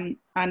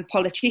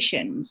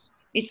politicians.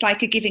 It's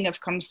like a giving of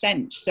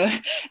consent. So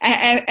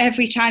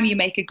every time you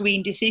make a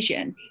green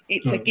decision,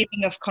 it's a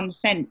giving of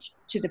consent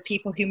to the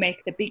people who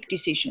make the big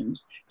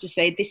decisions to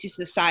say, this is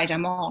the side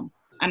I'm on.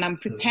 And I'm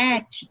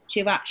prepared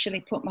to actually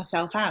put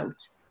myself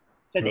out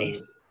for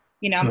this.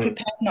 You know, I'm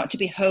prepared not to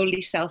be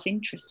wholly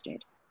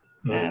self-interested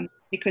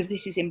because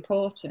this is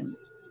important.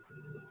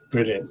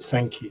 Brilliant.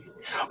 Thank you.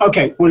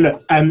 Okay. Well,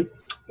 look,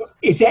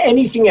 is there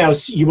anything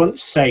else you want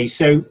to say?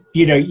 So,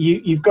 you know,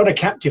 you've got a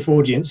captive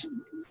audience.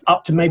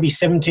 Up to maybe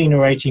 17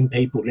 or 18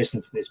 people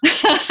listen to this.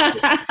 It's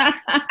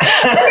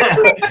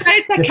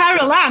a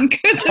Carol Ann.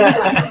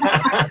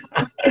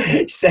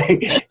 So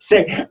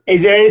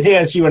is there anything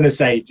else you want to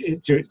say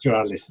to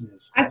our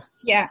listeners?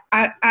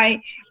 I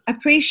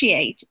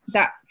appreciate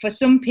that for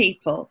some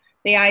people,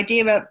 the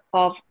idea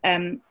of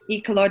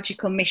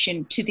ecological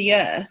mission to the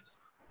earth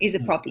is a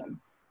problem.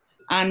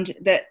 And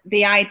that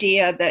the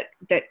idea that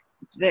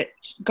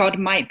God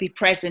might be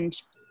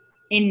present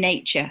in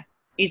nature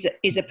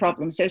is a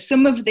problem. So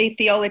some of the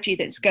theology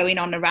that's going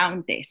on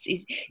around this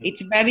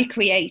it's very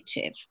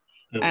creative,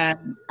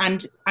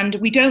 and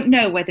we don't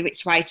know whether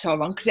it's right or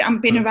wrong because it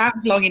hasn't been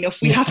around long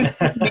enough. We haven't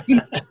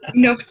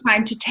enough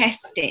time to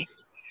test it.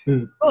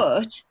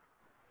 But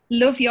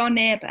love your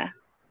neighbour,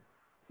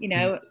 you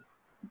know,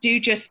 do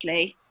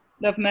justly,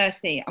 love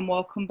mercy, and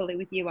walk humbly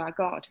with you, our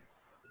God,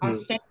 are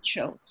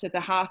central to the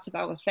heart of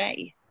our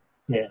faith.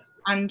 Yeah,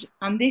 and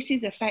this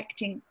is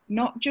affecting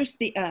not just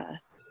the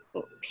earth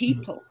but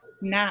people.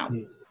 Now,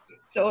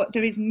 so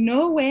there is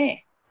no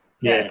way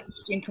that a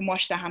Christian can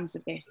wash their hands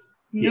of this.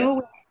 No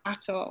way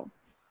at all.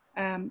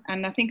 And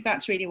I think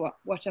that's really what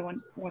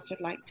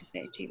I'd like to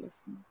say to you,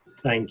 listeners.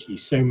 Thank you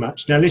so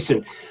much. Now,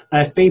 listen,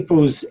 if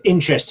people's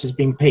interest has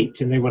been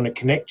piqued and they want to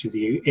connect with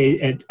you,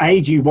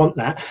 A, do you want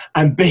that?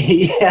 And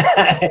B,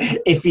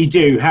 if you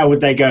do, how would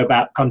they go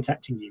about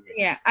contacting you?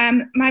 Yeah,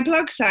 my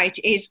blog site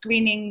is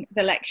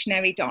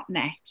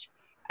greeningthelectionary.net.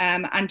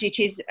 And it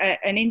is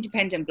an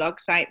independent blog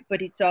site,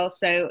 but it's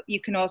also, you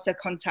can also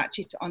contact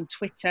it on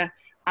Twitter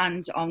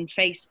and on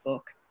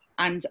Facebook.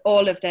 And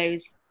all of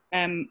those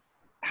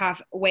have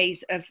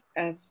ways of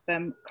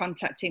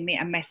contacting me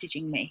and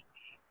messaging me.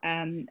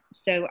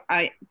 So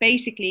I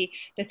basically,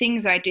 the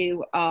things I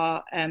do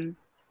are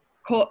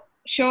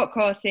short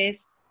courses,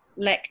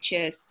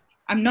 lectures.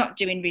 I'm not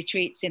doing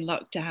retreats in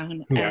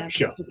lockdown,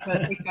 sure.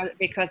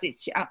 because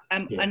it's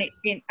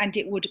and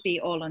it would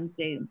be all on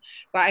Zoom.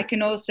 But I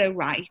can also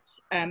write.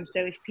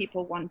 So if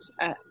people want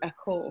a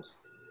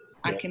course,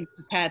 I can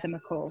prepare them a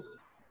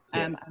course,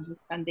 and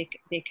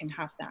they can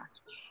have that.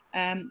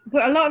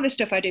 But a lot of the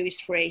stuff I do is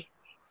free.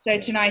 So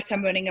tonight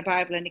I'm running a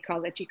Bible and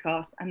ecology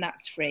course, and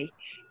that's free.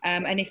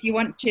 And if you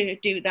want to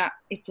do that,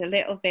 it's a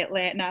little bit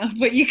late now,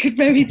 but you could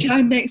maybe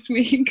join next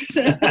week.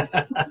 So.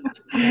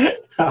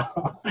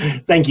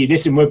 Thank you.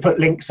 Listen, we'll put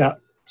links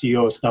up to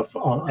your stuff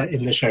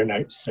in the show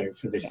notes. So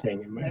for this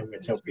thing, and we'll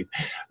tell people.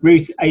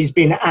 Ruth, it's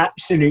been an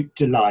absolute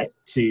delight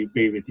to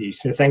be with you.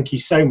 So thank you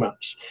so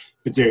much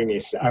for doing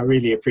this. I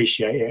really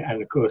appreciate it.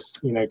 And of course,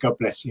 you know, God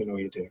bless you and all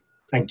you do.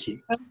 Thank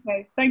you.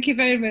 Okay. Thank you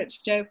very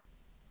much, Joe.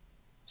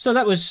 So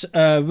that was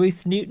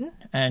Ruth Newton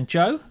and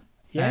Joe.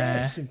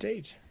 Yes,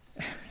 indeed.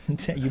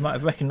 You might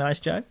have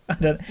recognised Joe. I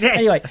don't know. Yes.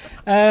 Anyway,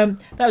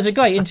 that was a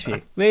great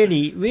interview.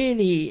 Really,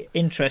 really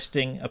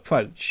interesting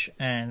approach,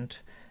 and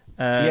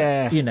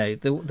you know,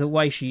 the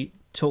way she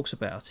talks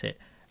about it.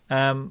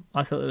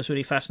 I thought that was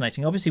really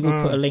fascinating. Obviously,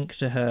 we'll put a link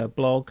to her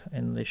blog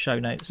in the show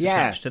notes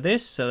attached to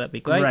this, so that'd be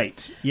great.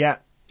 Great. Yeah.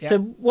 So,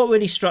 what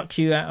really struck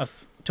you out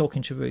of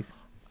talking to Ruth?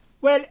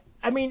 Well,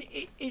 I mean,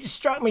 it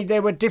struck me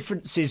there were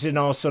differences in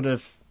our sort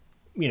of,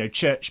 you know,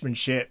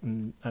 churchmanship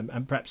and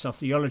perhaps our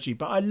theology,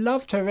 but I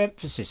loved her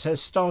emphasis, her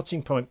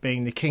starting point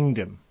being the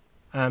kingdom.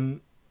 I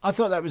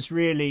thought that was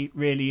really,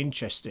 really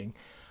interesting.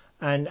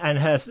 And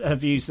her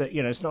views that,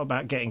 you know, it's not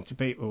about getting to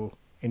people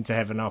into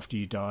heaven after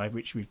you die,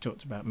 which we've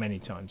talked about many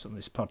times on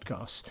this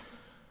podcast,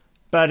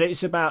 but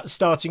it's about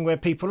starting where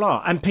people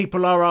are. And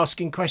people are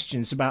asking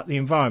questions about the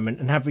environment,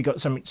 and have we got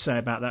something to say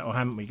about that, or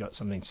haven't we got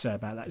something to say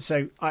about that?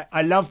 So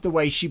I love the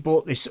way she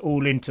brought this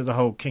all into the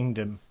whole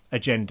kingdom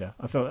agenda.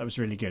 I thought that was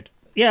really good.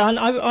 Yeah,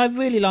 I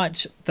really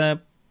liked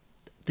the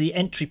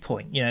entry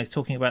point, you know,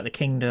 talking about the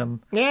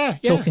kingdom,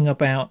 talking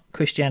about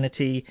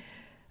Christianity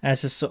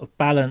as a sort of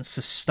balanced,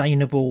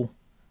 sustainable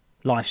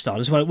lifestyle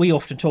as well. We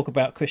often talk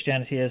about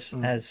Christianity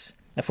as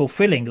a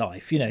fulfilling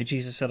life. You know,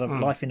 Jesus said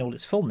life in all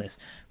its fullness.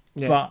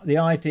 Yeah. But the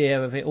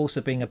idea of it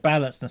also being a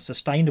balanced and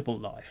sustainable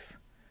life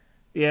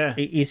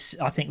is,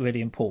 I think,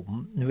 really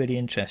important and really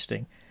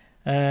interesting.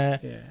 I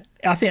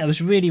think that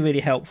was really, really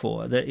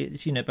helpful, that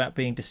it's, you know, about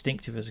being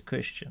distinctive as a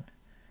Christian.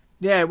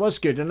 Yeah, it was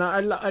good. And I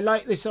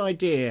like this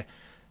idea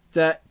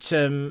that,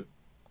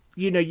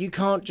 you know, you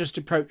can't just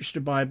approach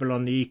the Bible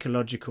on the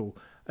ecological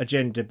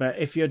agenda. But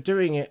if you're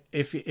doing it,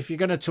 if you're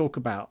going to talk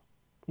about,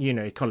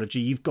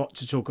 ecology, you've got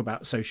to talk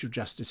about social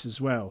justice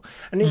as well.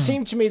 And it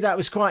seemed to me that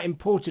was quite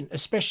important,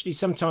 especially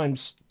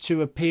sometimes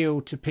to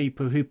appeal to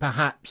people who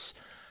perhaps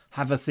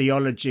have a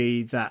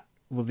theology that,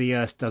 well, the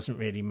earth doesn't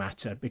really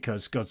matter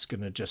because God's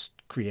going to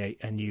just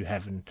create a new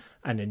heaven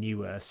and a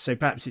new earth. So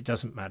perhaps it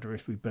doesn't matter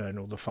if we burn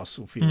all the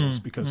fossil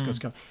fuels because God's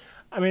going.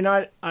 I mean,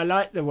 I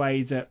like the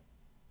way that,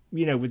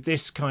 with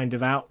this kind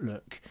of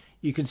outlook,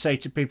 you can say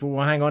to people,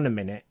 well, hang on a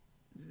minute.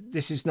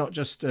 This is not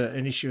just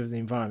an issue of the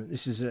environment.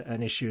 This is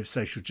an issue of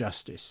social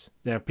justice.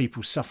 There are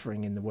people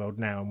suffering in the world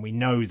now, and we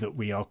know that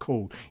we are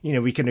called.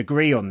 We can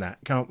agree on that,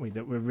 can't we?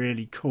 That we're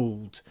really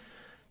called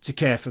to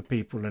care for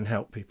people and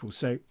help people.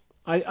 So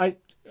I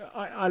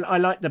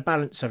like the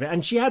balance of it.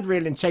 And she had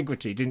real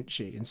integrity, didn't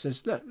she? And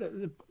says, look,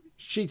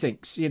 she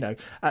thinks,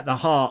 at the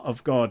heart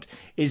of God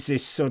is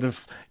this sort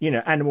of,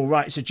 animal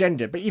rights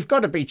agenda. But you've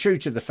got to be true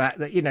to the fact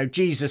that,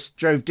 Jesus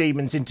drove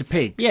demons into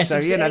pigs. Yes, so,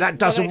 that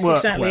doesn't work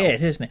exactly well.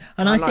 it, isn't it?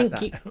 And I think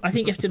that.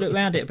 you have to look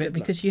around it a bit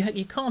because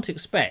you can't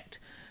expect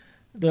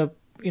the,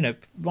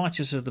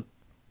 writers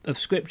of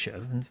Scripture,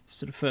 and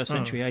sort of first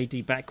century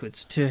AD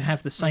backwards, to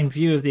have the same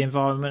view of the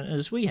environment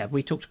as we have.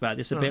 We talked about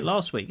this a bit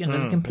last week.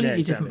 A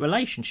completely different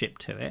relationship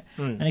to it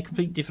and a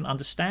completely different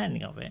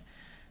understanding of it.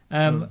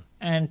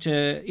 And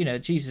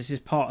Jesus is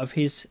part of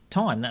his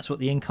time. That's what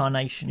the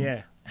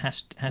incarnation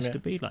has to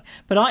be like.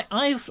 But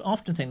I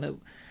often think that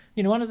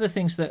one of the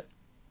things that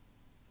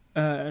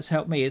has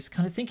helped me is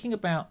kind of thinking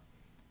about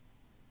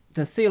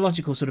the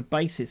theological sort of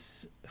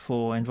basis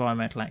for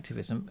environmental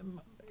activism.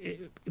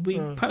 We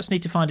perhaps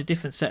need to find a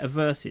different set of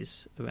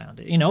verses around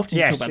it. Often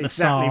you talk about the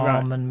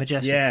psalm and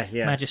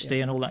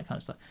majesty and all that kind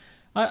of stuff.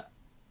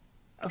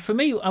 For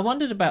me, I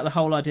wondered about the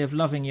whole idea of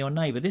loving your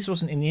neighbour. This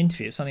wasn't in the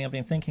interview, it's something I've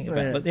been thinking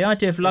about. But the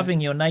idea of loving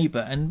your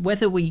neighbour, and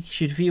whether we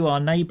should view our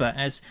neighbour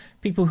as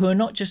people who are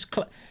not just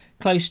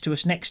close to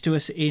us, next to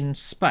us in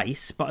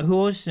space, but who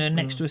are also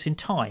next to us in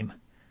time.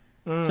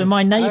 So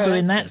my neighbour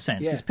in that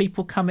sense is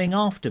people coming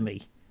after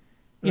me.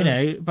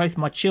 Both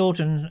my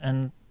children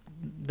and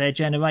their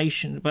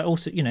generation, but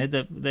also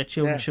their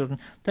children's children.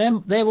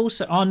 They're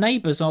also our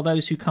neighbours. Are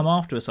those who come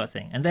after us, I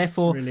think, and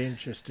therefore that's a really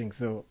interesting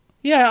thought.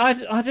 Yeah,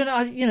 I don't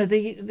know.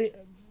 The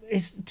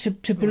is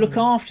to look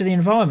after the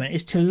environment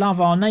is to love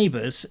our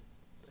neighbours,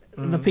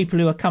 the people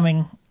who are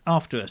coming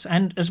after us,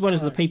 and as well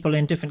as the people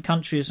in different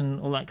countries and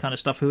all that kind of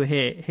stuff who are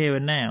here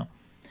and now.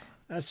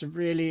 That's a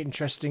really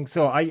interesting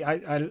thought.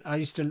 I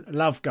used to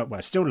I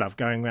still love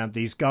going around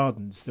these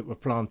gardens that were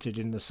planted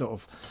in the sort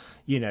of,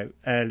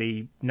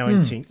 early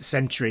 19th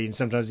century and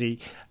sometimes the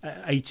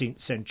 18th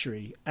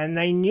century. And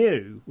they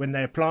knew when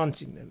they were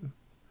planting them,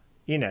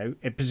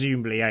 at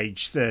presumably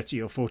age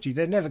 30 or 40,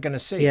 they're never going to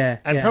see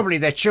it. And probably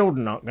their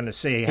children aren't going to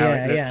see how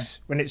it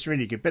looks when it's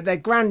really good. But their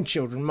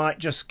grandchildren might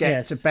just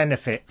get to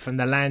benefit from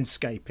the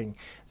landscaping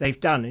they've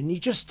done. And you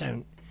just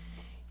don't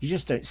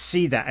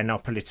see that in our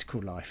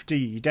political life, do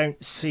you? You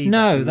don't see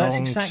no, that's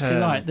exactly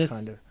right.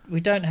 We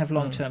don't have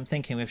long-term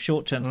thinking. We have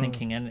short-term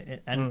thinking,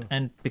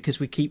 and because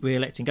we keep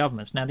re-electing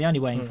governments. Now, the only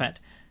way, in fact,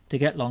 to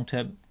get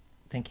long-term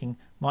thinking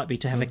might be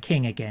to have a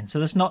king again. So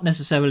that's not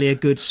necessarily a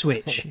good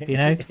switch,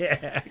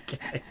 Okay.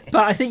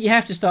 But I think you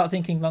have to start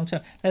thinking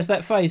long-term. There's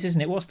that phrase,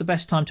 isn't it? What's the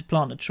best time to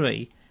plant a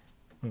tree?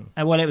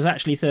 Well, it was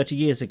actually 30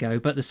 years ago,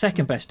 but the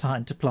second best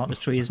time to plant a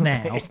tree is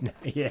now.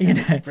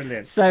 It's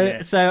brilliant.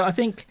 So I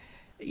think...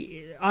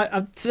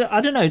 I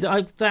don't know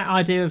that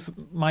idea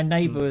of my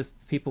neighbour as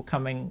people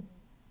coming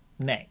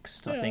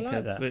next. I think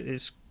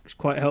is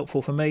quite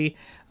helpful for me.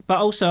 But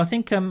also, I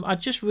think I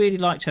just really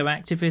liked her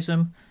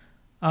activism.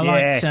 I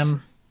like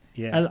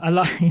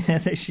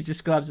that she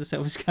describes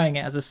herself as going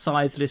out as a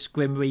scytheless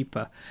Grim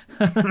Reaper.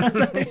 I don't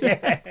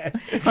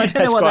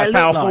know what quite a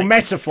powerful like.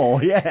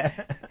 Metaphor. Yeah,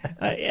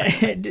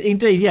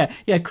 indeed.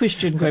 Yeah.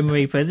 Christian Grim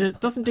Reaper it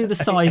doesn't do the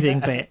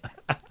scything bit.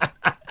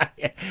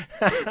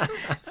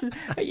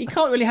 You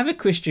can't really have a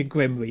Christian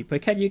Grim Reaper,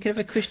 can you? You can have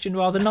a Christian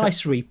rather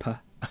nice Reaper.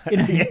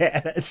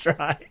 Yeah, that's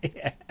right.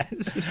 Yeah.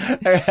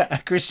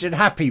 A Christian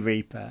Happy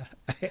Reaper.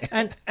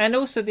 and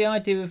also the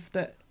idea of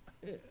that.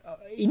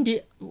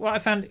 What I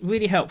found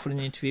really helpful in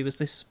the interview was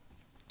this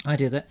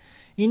idea that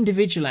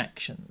individual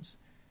actions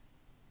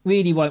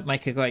really won't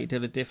make a great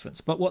deal of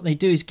difference, but what they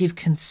do is give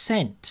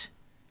consent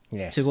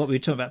to what we were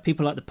talking about.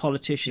 People like the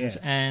politicians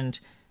and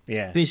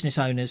business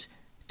owners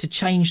to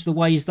change the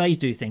ways they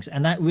do things,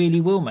 and that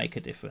really will make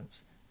a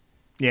difference.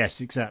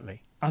 Yes,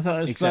 exactly. I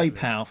thought it was very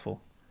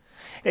powerful.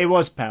 It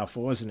was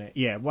powerful, wasn't it?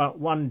 Yeah, well,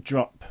 one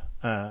drop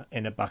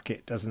in a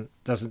bucket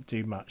doesn't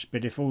do much,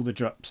 but if all the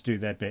drops do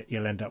their bit,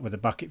 you'll end up with a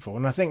bucket full.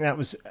 And I think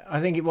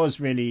it was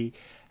really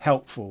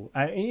helpful.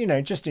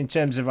 Just in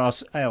terms of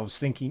ourselves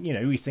thinking,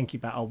 we think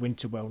about our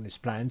winter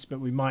wellness plans, but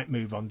we might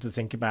move on to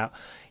think about,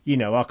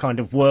 our kind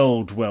of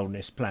world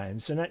wellness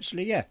plans. And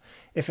actually,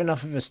 if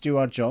enough of us do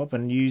our job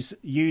and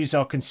use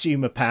our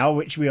consumer power,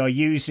 which we are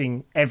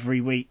using every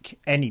week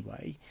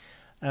anyway,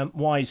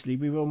 wisely,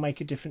 we will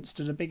make a difference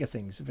to the bigger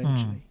things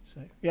eventually.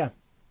 So, yeah.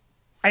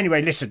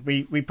 Anyway, listen,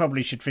 we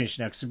probably should finish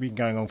now because we've been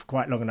going on for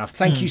quite long enough.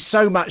 Thank you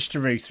so much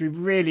to Ruth. We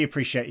really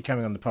appreciate you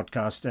coming on the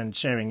podcast and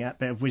sharing that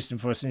bit of wisdom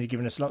for us, and you've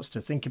given us lots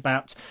to think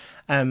about.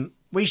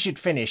 We should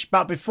finish,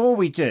 but before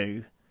we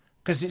do,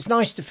 because it's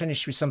nice to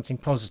finish with something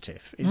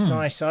positive. It's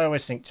nice, I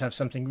always think, to have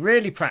something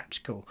really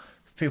practical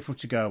for people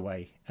to go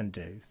away and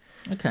do.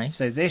 Okay.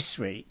 So this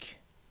week,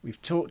 we've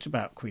talked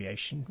about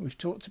creation. We've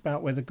talked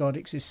about whether God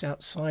exists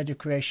outside of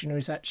creation or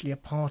is actually a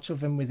part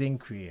of and within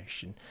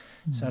creation.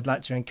 So I'd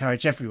like to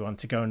encourage everyone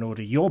to go and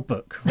order your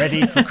book,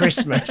 Ready for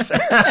Christmas.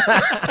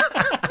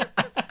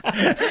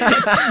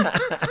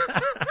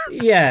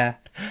 Yeah.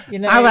 You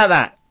know, How about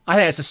that? I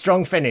think it's a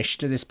strong finish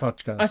to this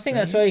podcast. I think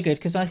that's very good,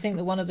 because I think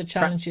that one of the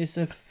challenges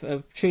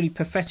of truly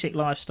prophetic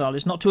lifestyle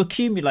is not to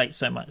accumulate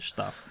so much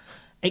stuff,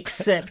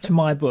 except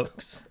my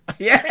books.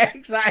 Yeah,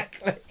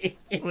 exactly.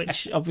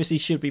 Which obviously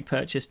should be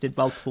purchased in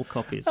multiple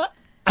copies.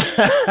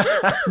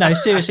 No,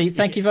 seriously,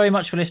 thank you very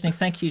much for listening.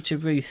 Thank you to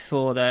Ruth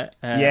for that.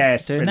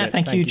 Yes, doing brilliant.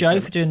 that. Thank you, so Joe,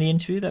 much. for doing the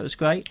interview. That was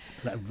great.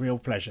 A real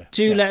pleasure.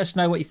 Do let us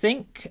know what you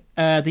think.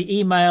 The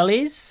email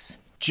is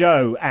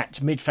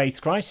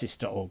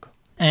joe@midfaithcrisis.org.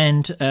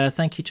 And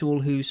thank you to all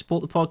who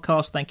support the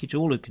podcast. Thank you to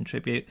all who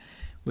contribute.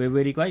 We're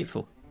really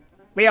grateful.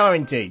 We are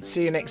indeed.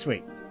 See you next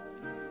week.